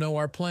let them know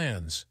our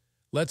plans.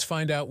 Let's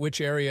find out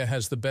which area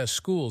has the best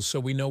schools so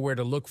we know where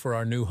to look for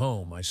our new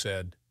home," I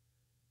said.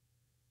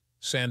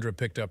 Sandra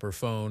picked up her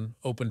phone,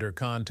 opened her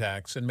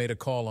contacts, and made a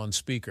call on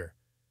speaker.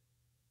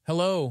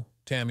 "Hello,"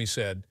 Tammy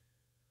said.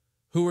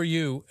 "Who are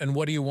you, and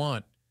what do you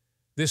want?"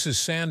 "This is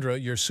Sandra,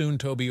 your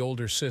soon-to-be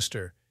older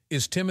sister.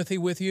 Is Timothy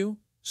with you?"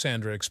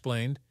 Sandra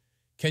explained.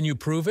 "Can you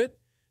prove it?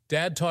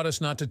 Dad taught us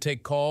not to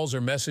take calls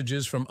or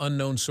messages from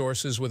unknown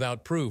sources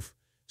without proof."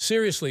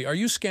 "Seriously, are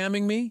you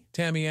scamming me?"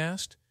 Tammy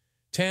asked.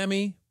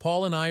 "Tammy,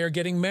 Paul and I are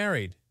getting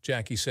married,"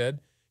 Jackie said.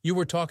 "You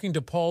were talking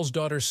to Paul's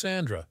daughter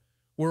Sandra.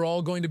 We're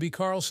all going to be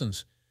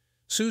Carlsons.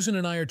 Susan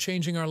and I are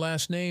changing our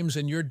last names,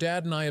 and your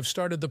dad and I have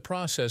started the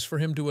process for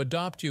him to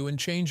adopt you and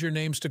change your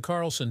names to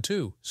Carlson,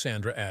 too,"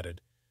 Sandra added.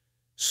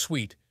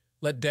 "Sweet.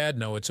 Let Dad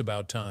know it's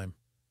about time."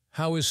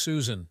 "How is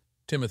Susan?"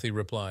 Timothy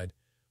replied.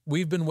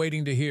 "We've been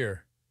waiting to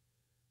hear."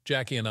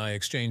 Jackie and I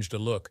exchanged a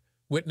look,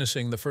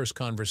 witnessing the first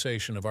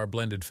conversation of our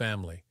blended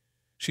family.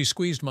 She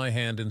squeezed my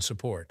hand in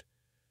support.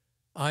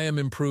 "I am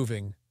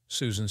improving,"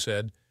 Susan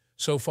said.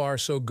 "So far,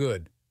 so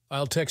good.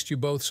 I'll text you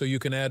both so you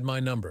can add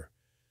my number.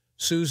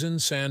 Susan,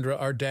 Sandra,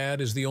 our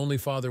dad is the only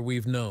father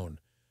we've known.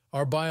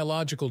 Our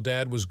biological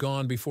dad was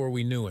gone before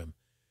we knew him.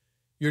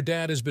 Your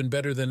dad has been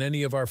better than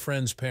any of our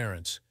friends'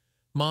 parents.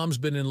 Mom's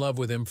been in love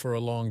with him for a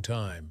long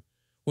time.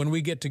 When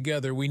we get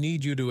together, we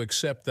need you to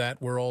accept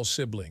that we're all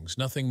siblings,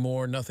 nothing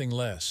more, nothing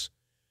less."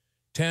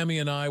 "Tammy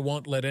and I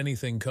won't let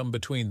anything come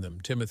between them,"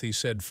 Timothy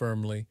said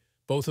firmly.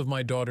 Both of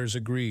my daughters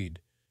agreed.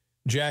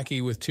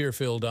 Jackie, with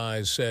tear-filled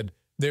eyes, said,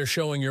 "They're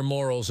showing your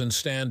morals and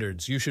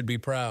standards. You should be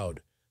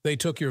proud. They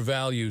took your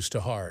values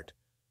to heart."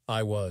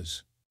 I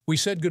was. We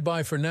said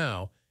goodbye for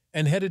now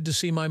and headed to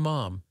see my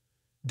mom.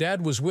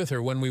 Dad was with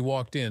her when we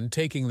walked in,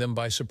 taking them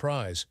by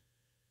surprise.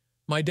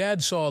 My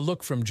dad saw a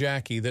look from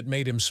Jackie that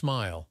made him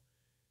smile.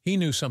 He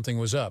knew something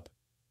was up.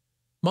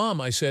 "Mom,"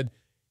 I said,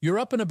 "you're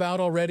up and about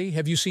already?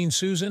 Have you seen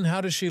Susan?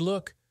 How does she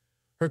look?"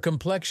 "Her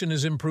complexion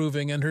is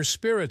improving and her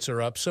spirits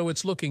are up, so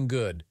it's looking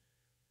good."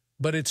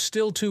 "But it's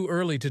still too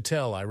early to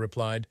tell," I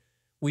replied.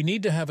 "We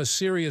need to have a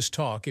serious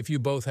talk if you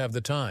both have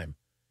the time."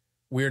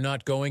 "We're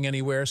not going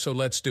anywhere, so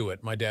let's do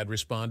it," my dad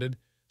responded.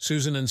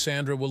 "Susan and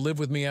Sandra will live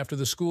with me after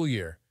the school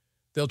year.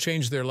 They'll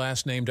change their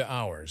last name to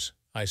ours,"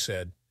 I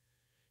said.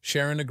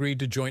 Sharon agreed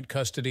to joint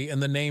custody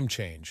and the name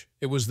change.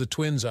 It was the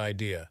twins'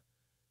 idea.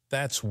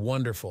 "That's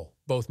wonderful,"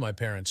 both my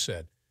parents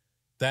said.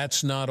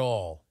 "That's not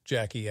all,"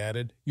 Jackie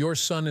added. "Your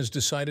son has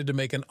decided to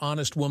make an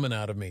honest woman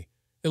out of me.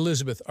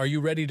 Elizabeth, are you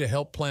ready to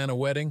help plan a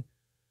wedding?"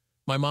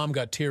 My mom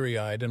got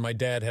teary-eyed and my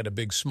dad had a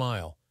big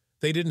smile.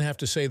 They didn't have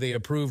to say they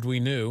approved, we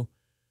knew.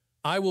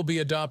 "I will be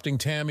adopting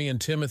Tammy and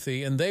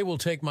Timothy, and they will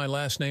take my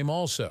last name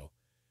also.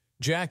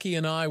 Jackie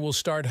and I will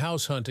start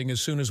house hunting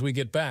as soon as we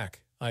get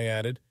back," I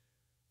added.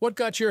 "What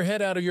got your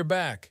head out of your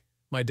back?"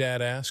 my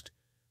dad asked.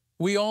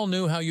 "We all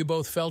knew how you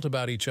both felt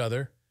about each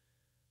other.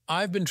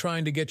 I've been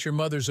trying to get your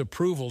mother's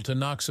approval to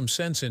knock some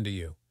sense into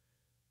you."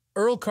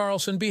 "Earl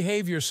Carlson,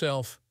 behave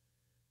yourself."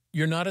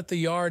 "You're not at the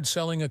yard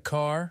selling a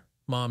car?"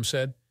 Mom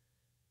said.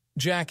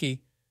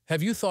 "Jackie,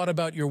 have you thought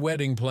about your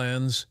wedding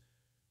plans?"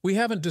 "We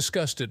haven't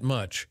discussed it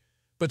much,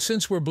 but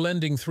since we're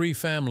blending 3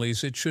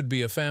 families, it should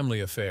be a family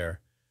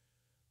affair.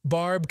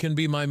 Barb can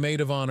be my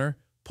maid of honor,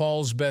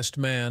 Paul's best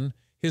man,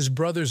 his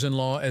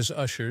brothers-in-law as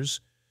ushers,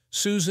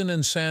 Susan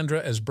and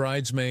Sandra as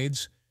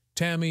bridesmaids,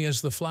 Tammy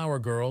as the flower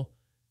girl,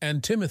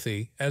 and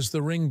Timothy as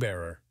the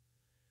ring-bearer."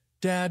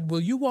 "Dad, will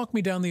you walk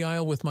me down the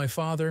aisle with my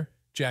father?"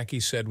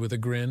 Jackie said with a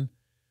grin.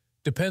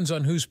 "Depends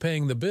on who's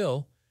paying the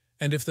bill,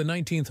 and if the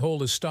 19th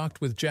hole is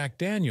stocked with Jack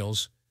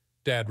Daniels,"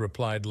 Dad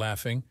replied,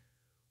 laughing.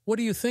 "What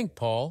do you think,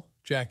 Paul?"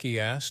 Jackie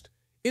asked.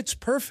 "It's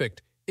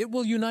perfect. It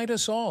will unite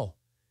us all."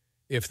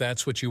 "If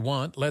that's what you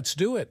want, let's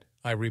do it,"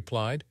 I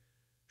replied.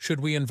 "Should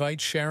we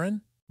invite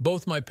Sharon?"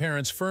 Both my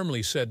parents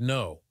firmly said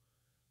no.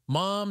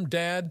 "Mom,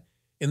 Dad,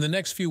 in the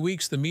next few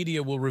weeks the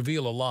media will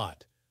reveal a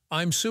lot.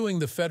 I'm suing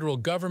the federal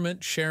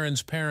government,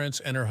 Sharon's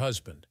parents, and her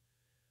husband.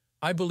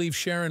 I believe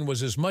Sharon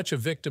was as much a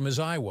victim as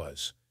I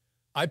was.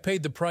 I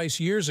paid the price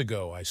years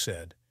ago," I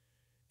said.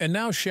 "And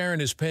now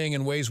Sharon is paying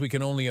in ways we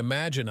can only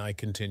imagine," I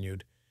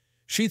continued.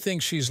 "She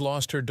thinks she's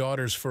lost her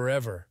daughters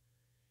forever.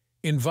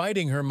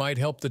 Inviting her might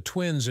help the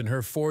twins and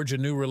her forge a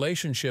new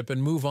relationship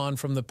and move on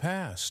from the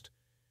past."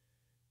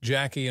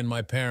 Jackie and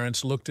my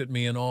parents looked at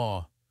me in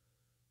awe.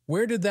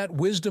 "Where did that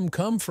wisdom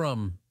come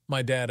from?"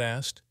 my dad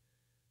asked.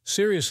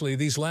 "Seriously,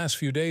 these last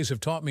few days have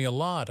taught me a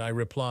lot," I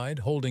replied,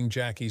 holding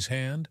Jackie's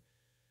hand.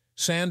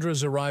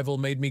 Sandra's arrival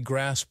made me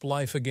grasp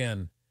life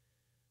again.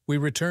 We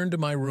returned to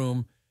my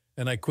room,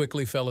 and I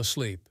quickly fell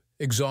asleep,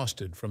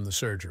 exhausted from the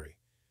surgery.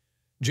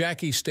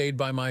 Jackie stayed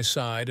by my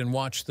side and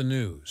watched the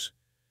news.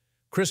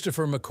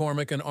 Christopher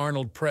McCormick and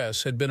Arnold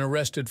Press had been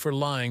arrested for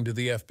lying to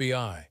the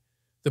FBI.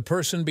 The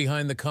person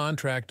behind the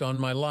contract on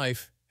my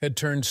life had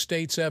turned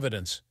state's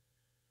evidence.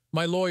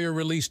 My lawyer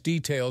released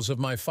details of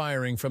my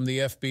firing from the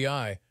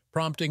FBI,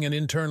 prompting an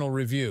internal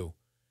review.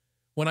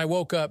 When I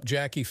woke up,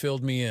 Jackie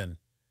filled me in.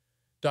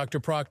 Dr.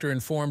 Proctor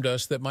informed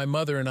us that my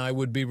mother and I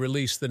would be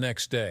released the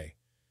next day.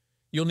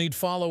 "You'll need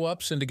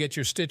follow-ups and to get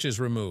your stitches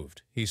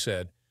removed," he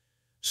said.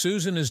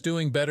 "Susan is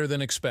doing better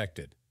than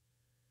expected.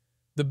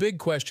 The big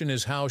question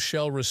is how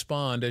she'll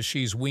respond as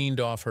she's weaned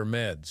off her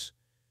meds."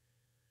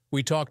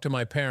 We talked to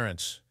my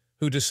parents,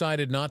 who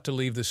decided not to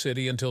leave the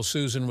city until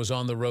Susan was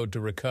on the road to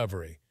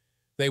recovery.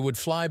 They would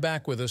fly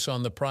back with us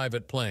on the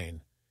private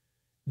plane.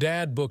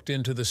 Dad booked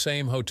into the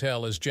same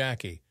hotel as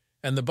Jackie,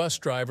 and the bus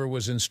driver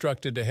was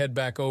instructed to head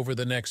back over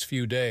the next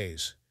few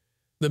days.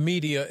 The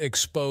media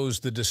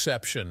exposed the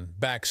deception,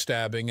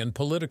 backstabbing, and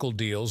political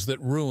deals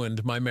that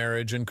ruined my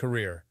marriage and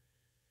career.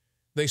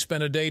 They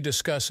spent a day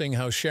discussing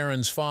how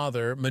Sharon's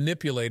father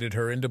manipulated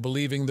her into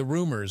believing the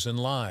rumors and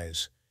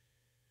lies.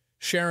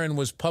 Sharon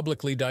was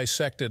publicly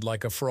dissected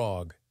like a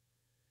frog.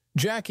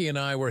 Jackie and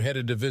I were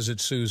headed to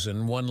visit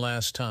Susan one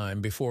last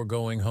time before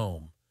going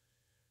home.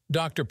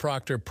 Dr.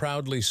 Proctor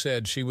proudly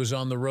said she was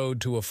on the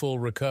road to a full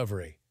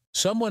recovery.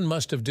 Someone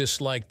must have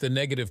disliked the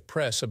negative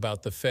press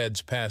about the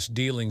Fed's past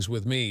dealings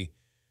with me,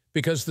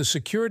 because the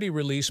security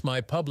release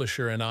my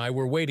publisher and I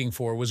were waiting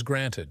for was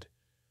granted.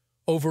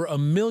 Over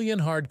 1 million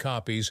hard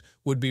copies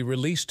would be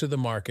released to the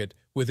market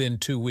within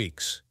 2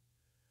 weeks.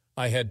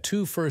 I had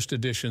 2 first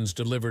editions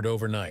delivered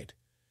overnight.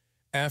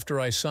 After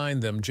I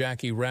signed them,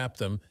 Jackie wrapped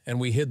them, and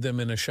we hid them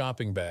in a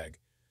shopping bag.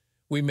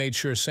 We made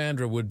sure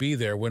Sandra would be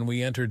there when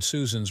we entered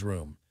Susan's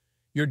room.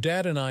 Your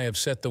dad and I have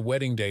set the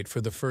wedding date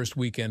for the first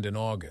weekend in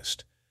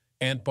August.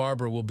 Aunt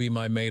Barbara will be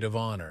my maid of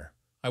honor.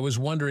 I was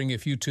wondering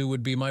if you two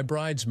would be my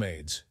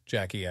bridesmaids,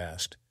 Jackie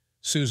asked.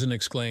 Susan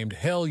exclaimed,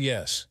 "Hell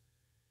yes."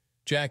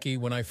 Jackie,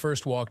 when I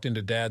first walked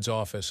into Dad's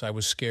office, I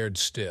was scared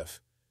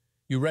stiff.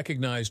 You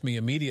recognized me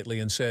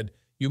immediately and said,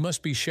 "You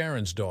must be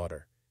Sharon's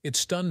daughter." It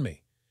stunned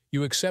me.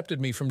 You accepted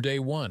me from day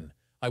one.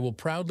 I will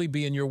proudly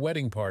be in your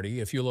wedding party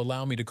if you'll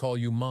allow me to call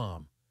you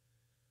Mom.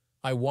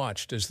 I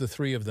watched as the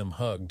 3 of them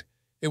hugged.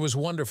 It was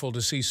wonderful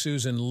to see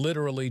Susan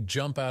literally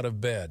jump out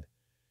of bed.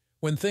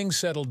 When things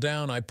settled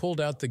down, I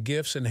pulled out the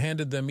gifts and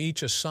handed them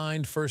each a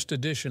signed first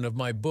edition of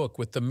my book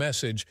with the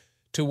message,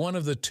 "To one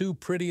of the 2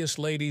 prettiest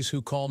ladies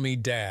who call me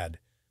Dad.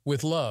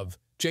 With love,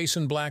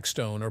 Jason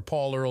Blackstone or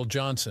Paul Earl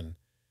Johnson."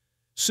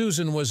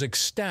 Susan was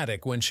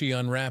ecstatic when she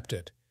unwrapped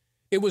it.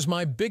 It was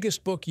my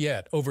biggest book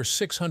yet, over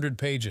 600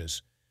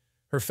 pages.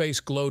 Her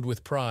face glowed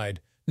with pride,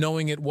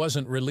 knowing it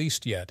wasn't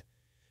released yet.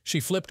 She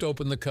flipped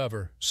open the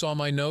cover, saw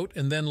my note,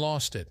 and then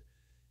lost it.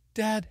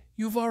 "Dad,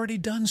 you've already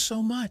done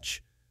so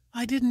much.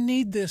 I didn't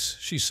need this,"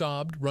 she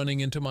sobbed, running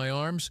into my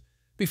arms.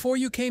 "Before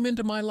you came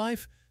into my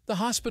life, the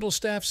hospital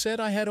staff said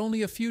I had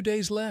only a few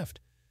days left."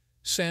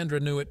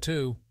 Sandra knew it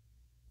too.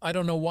 I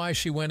don't know why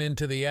she went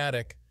into the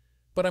attic,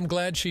 but I'm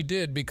glad she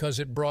did because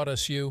it brought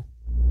us you.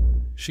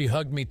 She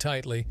hugged me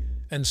tightly,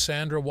 and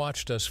Sandra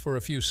watched us for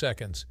a few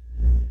seconds.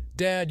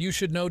 "Dad, you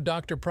should know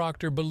Dr.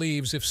 Proctor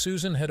believes if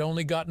Susan had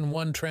only gotten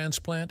 1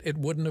 transplant, it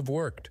wouldn't have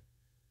worked."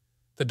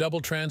 The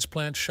double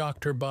transplant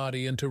shocked her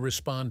body into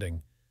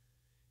responding.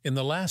 "In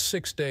the last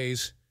 6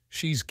 days,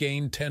 she's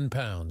gained 10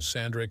 pounds,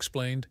 Sandra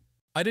explained.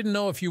 "I didn't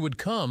know if you would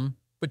come,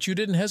 but you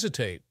didn't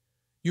hesitate.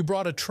 You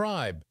brought a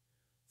tribe.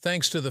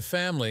 Thanks to the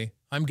family,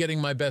 I'm getting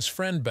my best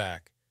friend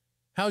back."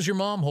 "How's your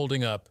mom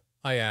holding up?"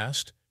 I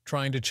asked,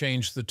 trying to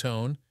change the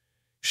tone.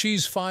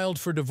 "She's filed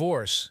for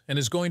divorce and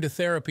is going to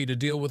therapy to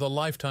deal with a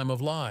lifetime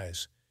of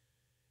lies.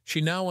 She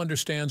now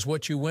understands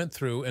what you went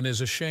through and is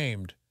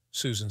ashamed,"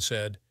 Susan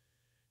said.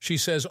 "She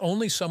says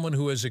only someone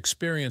who has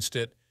experienced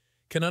it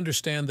can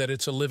understand that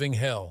it's a living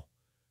hell.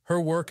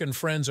 Her work and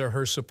friends are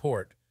her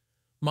support.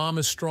 Mom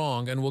is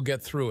strong and will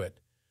get through it.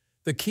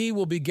 The key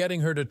will be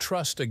getting her to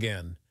trust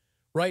again.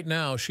 Right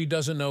now, she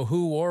doesn't know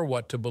who or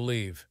what to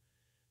believe.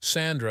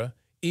 Sandra,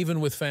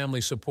 even with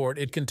family support,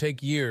 it can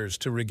take years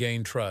to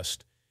regain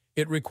trust.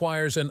 It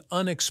requires an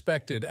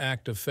unexpected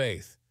act of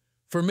faith.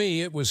 For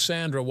me, it was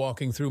Sandra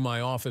walking through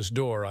my office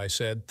door, I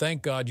said.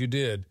 "Thank God you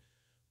did."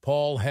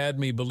 "Paul had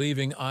me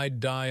believing I'd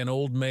die an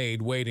old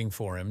maid waiting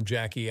for him,"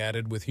 Jackie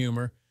added with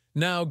humor.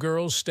 "Now,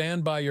 girls,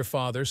 stand by your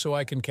father so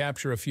I can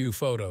capture a few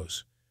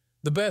photos.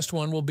 The best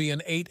one will be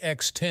an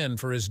 8x10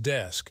 for his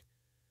desk."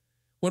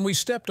 When we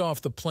stepped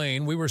off the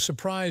plane, we were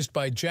surprised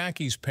by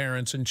Jackie's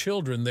parents and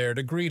children there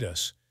to greet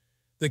us.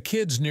 The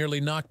kids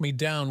nearly knocked me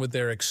down with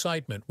their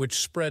excitement, which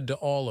spread to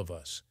all of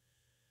us.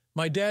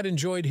 My dad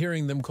enjoyed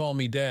hearing them call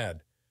me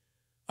Dad.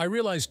 I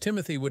realized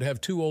Timothy would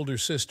have 2 older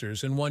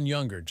sisters and 1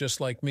 younger,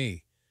 just like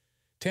me.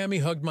 Tammy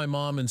hugged my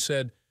mom and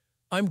said,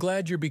 "I'm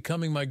glad you're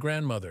becoming my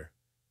grandmother."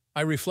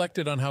 I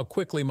reflected on how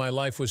quickly my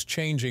life was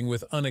changing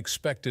with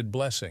unexpected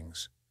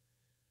blessings.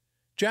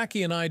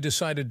 Jackie and I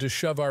decided to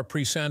shove our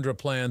pre-Sandra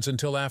plans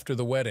until after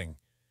the wedding.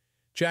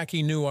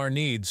 Jackie knew our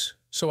needs,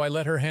 so I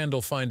let her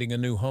handle finding a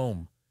new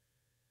home.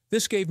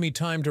 This gave me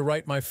time to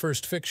write my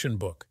first fiction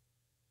book.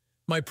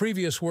 My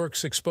previous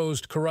works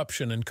exposed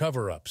corruption and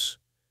cover-ups.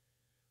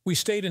 We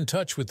stayed in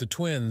touch with the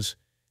twins,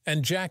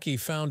 and Jackie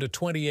found a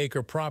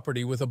 20-acre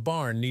property with a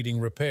barn needing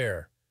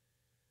repair.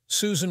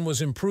 Susan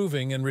was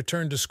improving and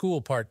returned to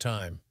school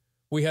part-time.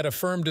 We had a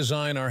firm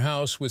design our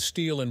house with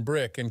steel and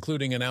brick,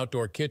 including an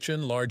outdoor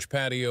kitchen, large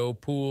patio,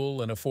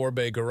 pool, and a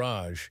 4-bay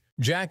garage.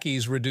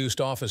 Jackie's reduced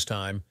office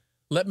time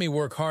let me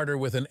work harder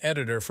with an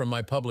editor from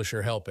my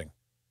publisher helping.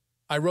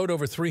 I wrote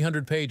over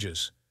 300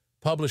 pages,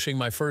 publishing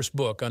my first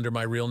book under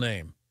my real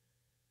name.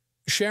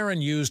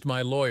 Sharon used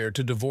my lawyer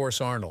to divorce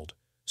Arnold,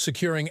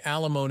 securing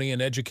alimony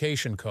and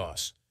education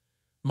costs.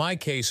 My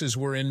cases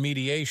were in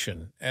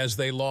mediation, as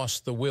they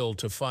lost the will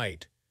to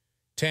fight.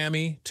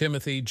 Tammy,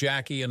 Timothy,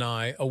 Jackie, and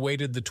I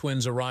awaited the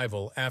twins'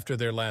 arrival after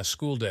their last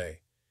school day.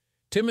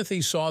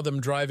 Timothy saw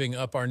them driving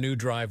up our new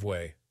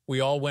driveway. We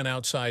all went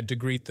outside to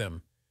greet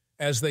them.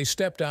 As they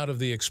stepped out of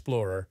the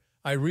Explorer,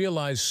 I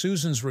realized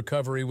Susan's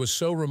recovery was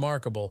so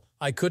remarkable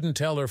I couldn't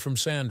tell her from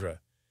Sandra.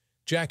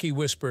 Jackie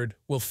whispered,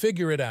 "We'll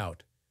figure it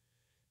out."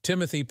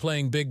 Timothy,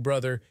 playing Big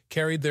Brother,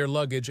 carried their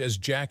luggage as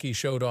Jackie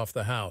showed off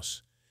the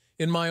house.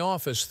 In my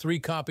office, 3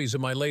 copies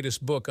of my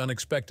latest book,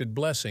 Unexpected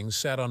Blessings,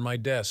 sat on my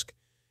desk.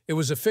 It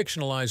was a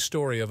fictionalized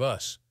story of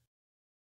us.